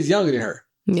he is younger than her.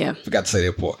 Yeah. Forgot to say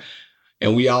that part.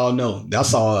 And we all know. I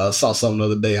saw something the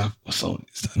other day. I saw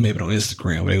maybe on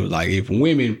Instagram where they was like, if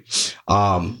women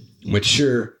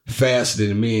mature faster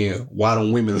than men, why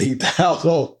don't women leave the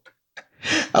household?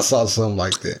 I saw something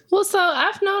like that. Well, so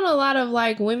I've known a lot of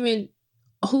women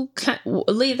who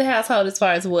leave the household as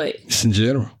far as what? Just in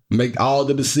general. Make all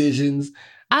the decisions.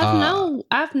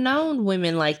 I've known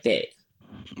women like that.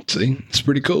 See, it's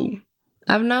pretty cool.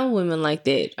 I've known women like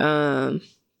that.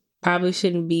 Probably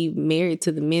shouldn't be married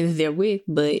to the men they're with,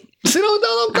 but see,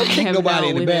 don't kick nobody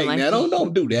in the back now.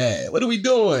 Don't do that. What are we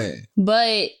doing?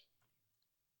 But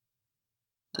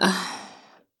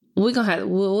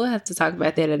we'll have to talk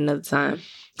about that at another time.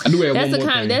 I do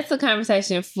have that's a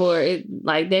conversation for it.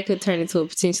 Like, that could turn into a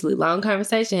potentially long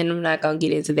conversation, and I'm not gonna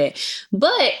get into that.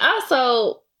 But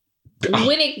also,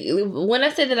 when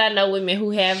I said that I know women who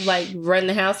have run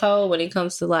the household when it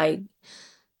comes to the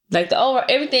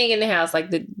everything in the house, like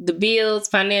the bills,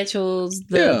 financials,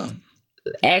 the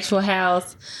actual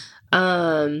house.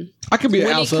 I could be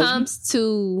a house husband. When it comes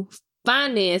to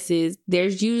finances,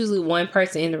 there's usually one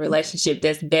person in the relationship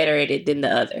that's better at it than the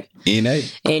other.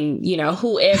 And, you know,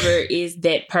 whoever is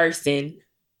that person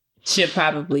should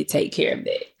probably take care of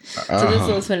that. So this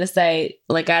one's going to say,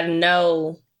 like, I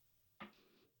know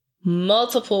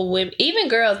multiple women, even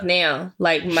girls now,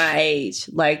 like my age,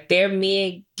 like their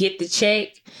men get the check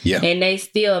and they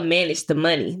still manage the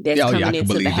money that's coming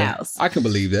into the house. I can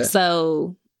believe that.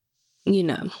 So, you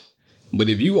know. But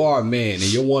if you are a man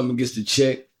and your woman gets the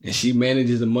check and she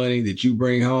manages the money that you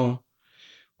bring home,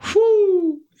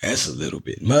 whew, that's a little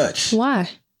bit much. Why?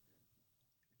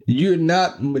 You're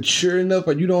not mature enough,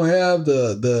 or you don't have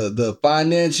the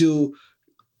financial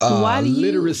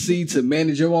literacy to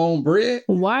manage your own bread.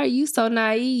 Why are you so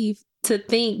naive to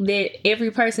think that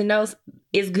every person knows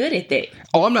is good at that?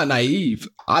 Oh, I'm not naive.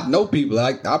 I know people.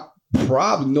 I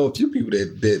probably know a few people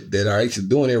that are actually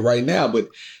doing it right now. But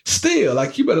still,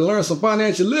 like, you better learn some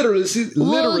financial literacy.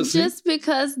 Well, just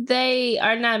because they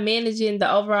are not managing the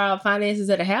overall finances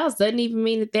of the house doesn't even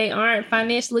mean that they aren't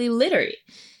financially literate.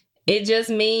 It just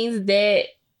means that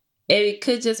it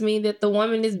could just mean that the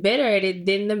woman is better at it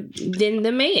than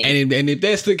the man. And if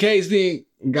that's the case, then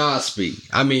Godspeed.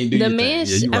 I mean, the man.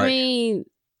 Yeah, right. I mean,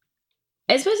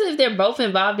 especially if they're both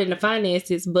involved in the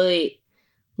finances. But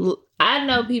I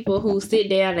know people who sit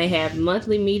down and have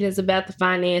monthly meetings about the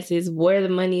finances, where the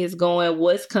money is going,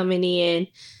 what's coming in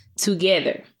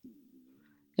together.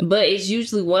 But it's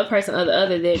usually one person or the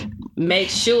other that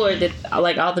makes sure that,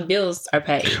 like, all the bills are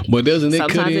paid. But doesn't it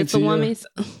sometimes cut it's into the woman?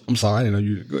 I'm sorry, I didn't know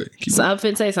you. Go ahead. So I'm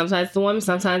finna say sometimes it's the woman,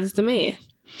 sometimes it's the man.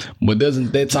 But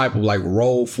doesn't that type of like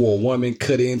role for a woman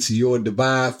cut into your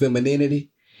divine femininity?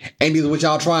 Ain't this what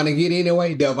y'all trying to get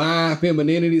anyway? Divine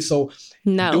femininity. So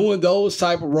no, doing those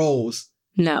type of roles.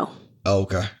 No.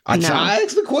 Okay. I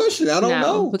asked the question. I don't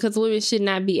know. Because women should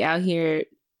not be out here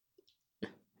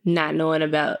not knowing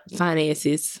about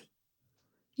finances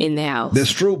in the house.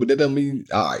 That's true, but that doesn't mean,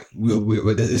 all right,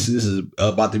 this is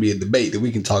about to be a debate that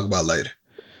we can talk about later.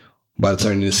 About to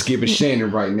turn into Skip and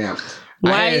Shannon right now.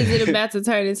 Why is it about to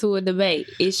turn into a debate?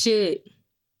 It should.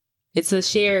 It's a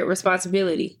shared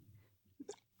responsibility.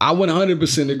 I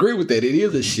 100% agree with that. It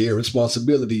is a shared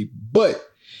responsibility, but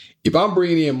if I'm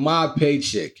bringing in my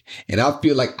paycheck and I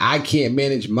feel like I can't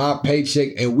manage my paycheck,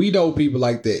 and we know people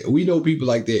like that. We know people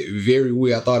like that very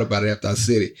well. I thought about it after I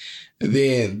said it.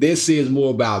 Then this says more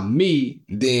about me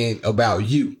than about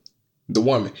you, the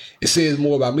woman. It says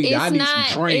more about me. I need some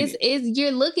training.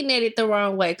 You're looking at it the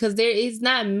wrong way, because there is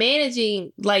not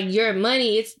managing like your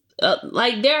money. It's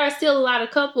like there are still a lot of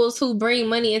couples who bring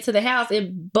money into the house,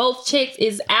 and both checks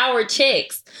is our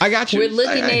checks. I got you. We're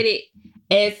looking at it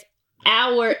as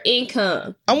our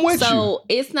income. I'm with you. So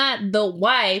it's not the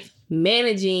wife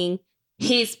managing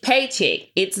his paycheck.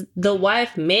 It's the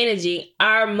wife managing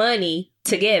our money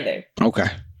together. Okay.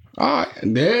 All right.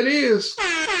 And there it is.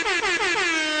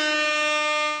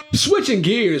 Switching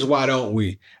gears, why don't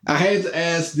we? I had to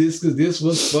ask this because this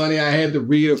was funny. I had to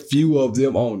read a few of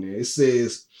them on there. It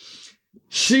says,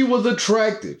 she was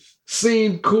attractive,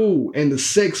 seemed cool, and the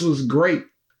sex was great.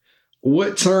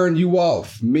 What turned you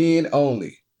off? Men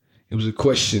only. It was a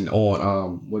question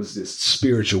on, what is this?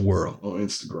 Spiritual World on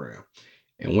Instagram.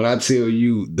 And when I tell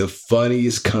you the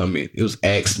funniest comment, it was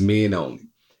asked men only.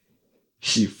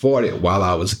 She farted while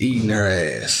I was eating her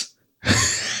ass.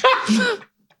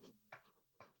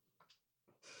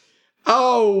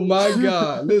 Oh my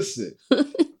God. Listen.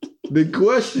 The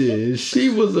question is, she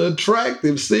was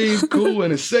attractive, seemed cool,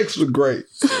 and the sex was great.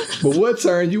 But what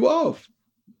turned you off?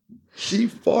 She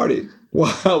farted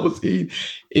while I was eating.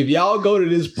 If y'all go to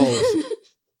this post,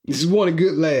 this is one a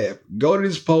good laugh. Go to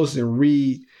this post and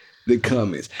read the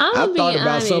comments. I thought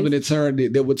about something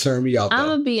that would turn me off. I'm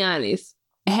gonna be honest.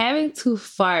 Having to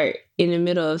fart in the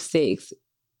middle of sex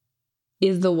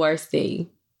is the worst thing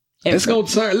ever. It's gonna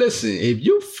turn. Listen, if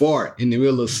you fart in the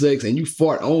middle of sex and you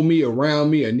fart on me,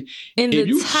 around me, and in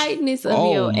the tightness of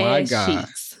your ass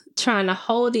cheeks, trying to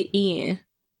hold it in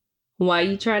while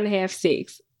you trying to have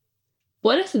sex.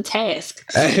 What is the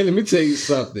task? Hey, let me tell you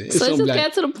something. So it just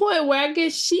got to the point where I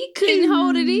guess she couldn't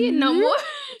hold it in no more.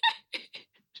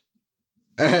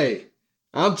 Hey,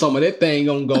 I'm talking about that thing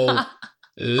gonna go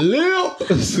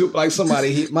limp like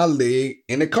somebody hit my leg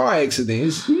in a car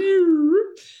accident.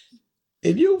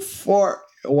 If you fart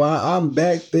while I'm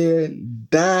back there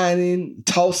dining,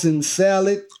 tossing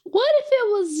salad. What if it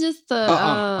was just a...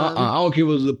 I don't care if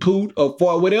it was a poot or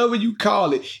fart, whatever you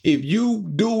call it. If you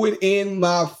do it in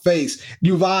my face,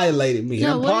 you violated me.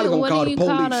 No, I'm probably going to call the police.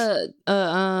 What do you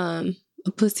call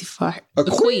a pussy fart? A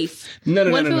queef? No.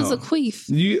 What if it was a queef?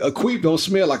 A queef don't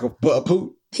smell like a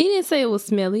poot. He didn't say it was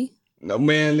smelly. No,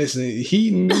 man, listen.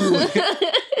 He knew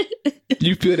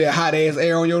You feel that hot ass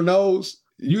air on your nose?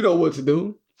 You know what to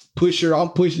do. I'm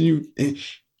pushing you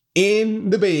in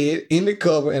the bed, in the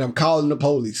cover, and I'm calling the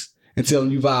police and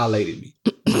telling you violated me.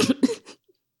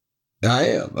 I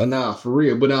am. Nah, for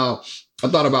real. But now, I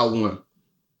thought about one.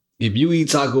 If you eat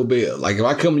Taco Bell, like if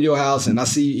I come to your house and I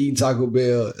see you eating Taco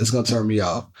Bell, it's going to turn me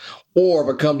off. Or if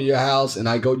I come to your house and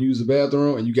I go use the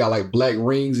bathroom and you got like black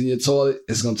rings in your toilet,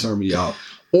 it's going to turn me off.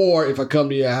 Or if I come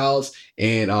to your house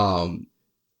and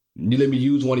you let me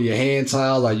use one of your hand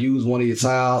towels, I use one of your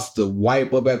towels to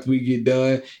wipe up after we get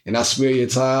done, and I smell your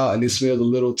towel and it smells a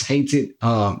little tainted,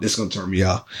 it's going to turn me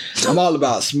off. I'm all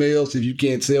about smells, if you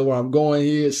can't tell where I'm going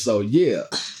here. So yeah,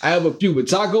 I have a few, but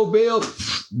Taco Bell,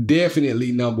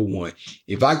 definitely number one.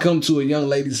 If I come to a young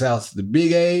lady's house, the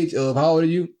big age of, how old are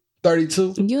you?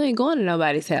 32? You ain't going to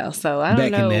nobody's house, so I don't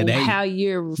know how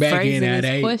you're phrasing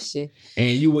this question.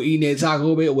 And you were eating at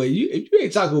Taco Bell. Well, if you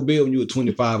ate Taco Bell when you were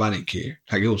 25, I didn't care.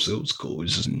 Like, it was cool.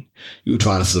 It's just, you were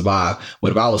trying to survive. But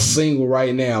if I was single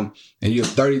right now and you're a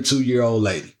 32-year-old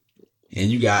lady and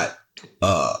you got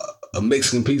a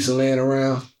Mexican pizza laying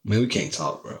around, man, we can't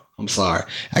talk, bro. I'm sorry.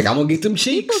 Like, I'm going to get them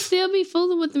cheeks. People still be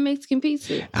fooling with the Mexican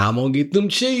pizza. I'm going to get them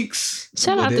cheeks.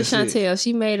 Shout out to Chantel.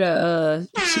 She made a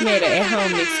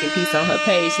at-home Mexican pizza on her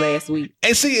page last week.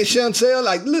 And see, Chantel,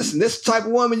 like, listen, that's the type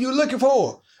of woman you're looking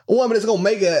for. A woman that's going to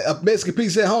make a Mexican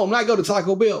pizza at home, not go to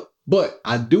Taco Bell. But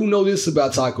I do know this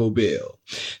about Taco Bell.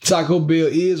 Taco Bell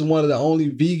is one of the only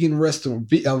vegetarian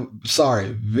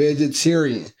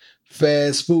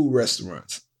fast food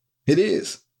restaurants. It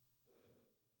is.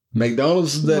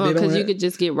 McDonald's, because you could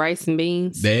just get rice and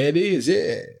beans. That is,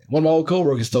 yeah. One of my old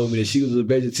coworkers told me that she was a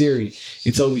vegetarian.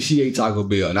 He told me she ate Taco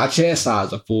Bell, and I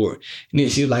chastised her for it. And then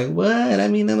she was like, "What? I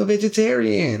mean, I'm a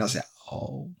vegetarian." I said,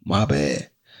 "Oh, my bad.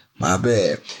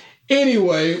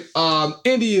 Anyway,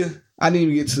 India, I didn't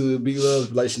even get to B Love's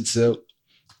relationship.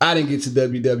 I didn't get to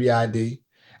WWID.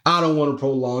 I don't want to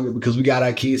prolong it because we got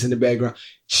our kids in the background.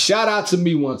 Shout out to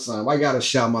me one time. I got to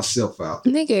shout myself out.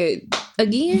 Nigga,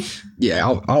 again?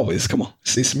 Yeah, always. Come on.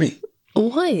 It's me.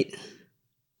 What?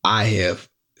 I have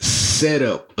set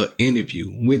up an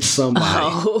interview with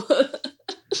somebody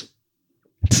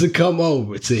to come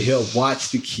over to help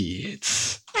watch the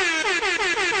kids.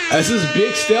 That's a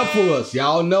big step for us.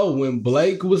 Y'all know when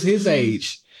Blake was his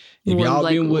age. If y'all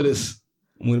been with us,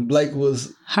 when Blake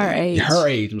was her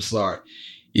age, I'm sorry.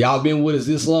 Y'all been with us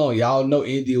this long. Y'all know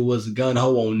India was a gun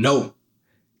ho on no.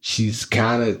 She's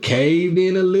kind of caved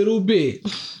in a little bit.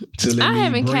 I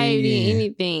haven't caved in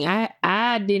anything.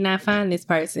 I did not find this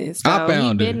person. So I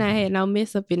found her. He not had no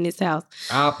mess up in this house.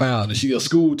 I found her. She a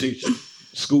school teacher.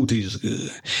 School teacher's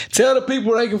good. Tell the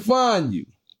people they can find you.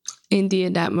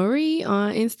 India.Marie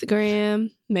on Instagram.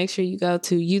 Make sure you go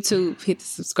to YouTube, hit the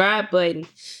subscribe button.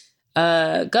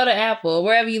 Go to Apple,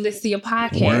 wherever you listen to your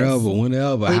podcast.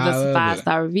 Whenever. Leave us a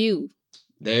 5-star review.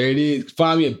 There it is.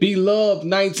 Find me at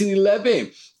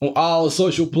BeLove1911 on all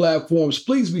social platforms.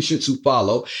 Please be sure to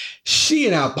follow She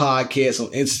and I Podcast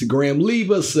on Instagram.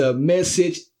 Leave us a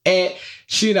message at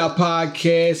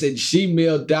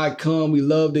sheandoupodcast@gmail.com. We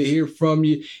love to hear from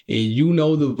you. And you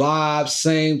know the vibe.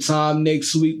 Same time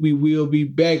next week, we will be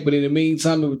back. But in the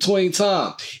meantime, in between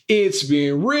time, it's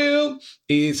been real.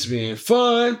 It's been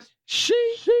fun.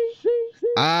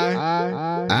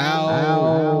 I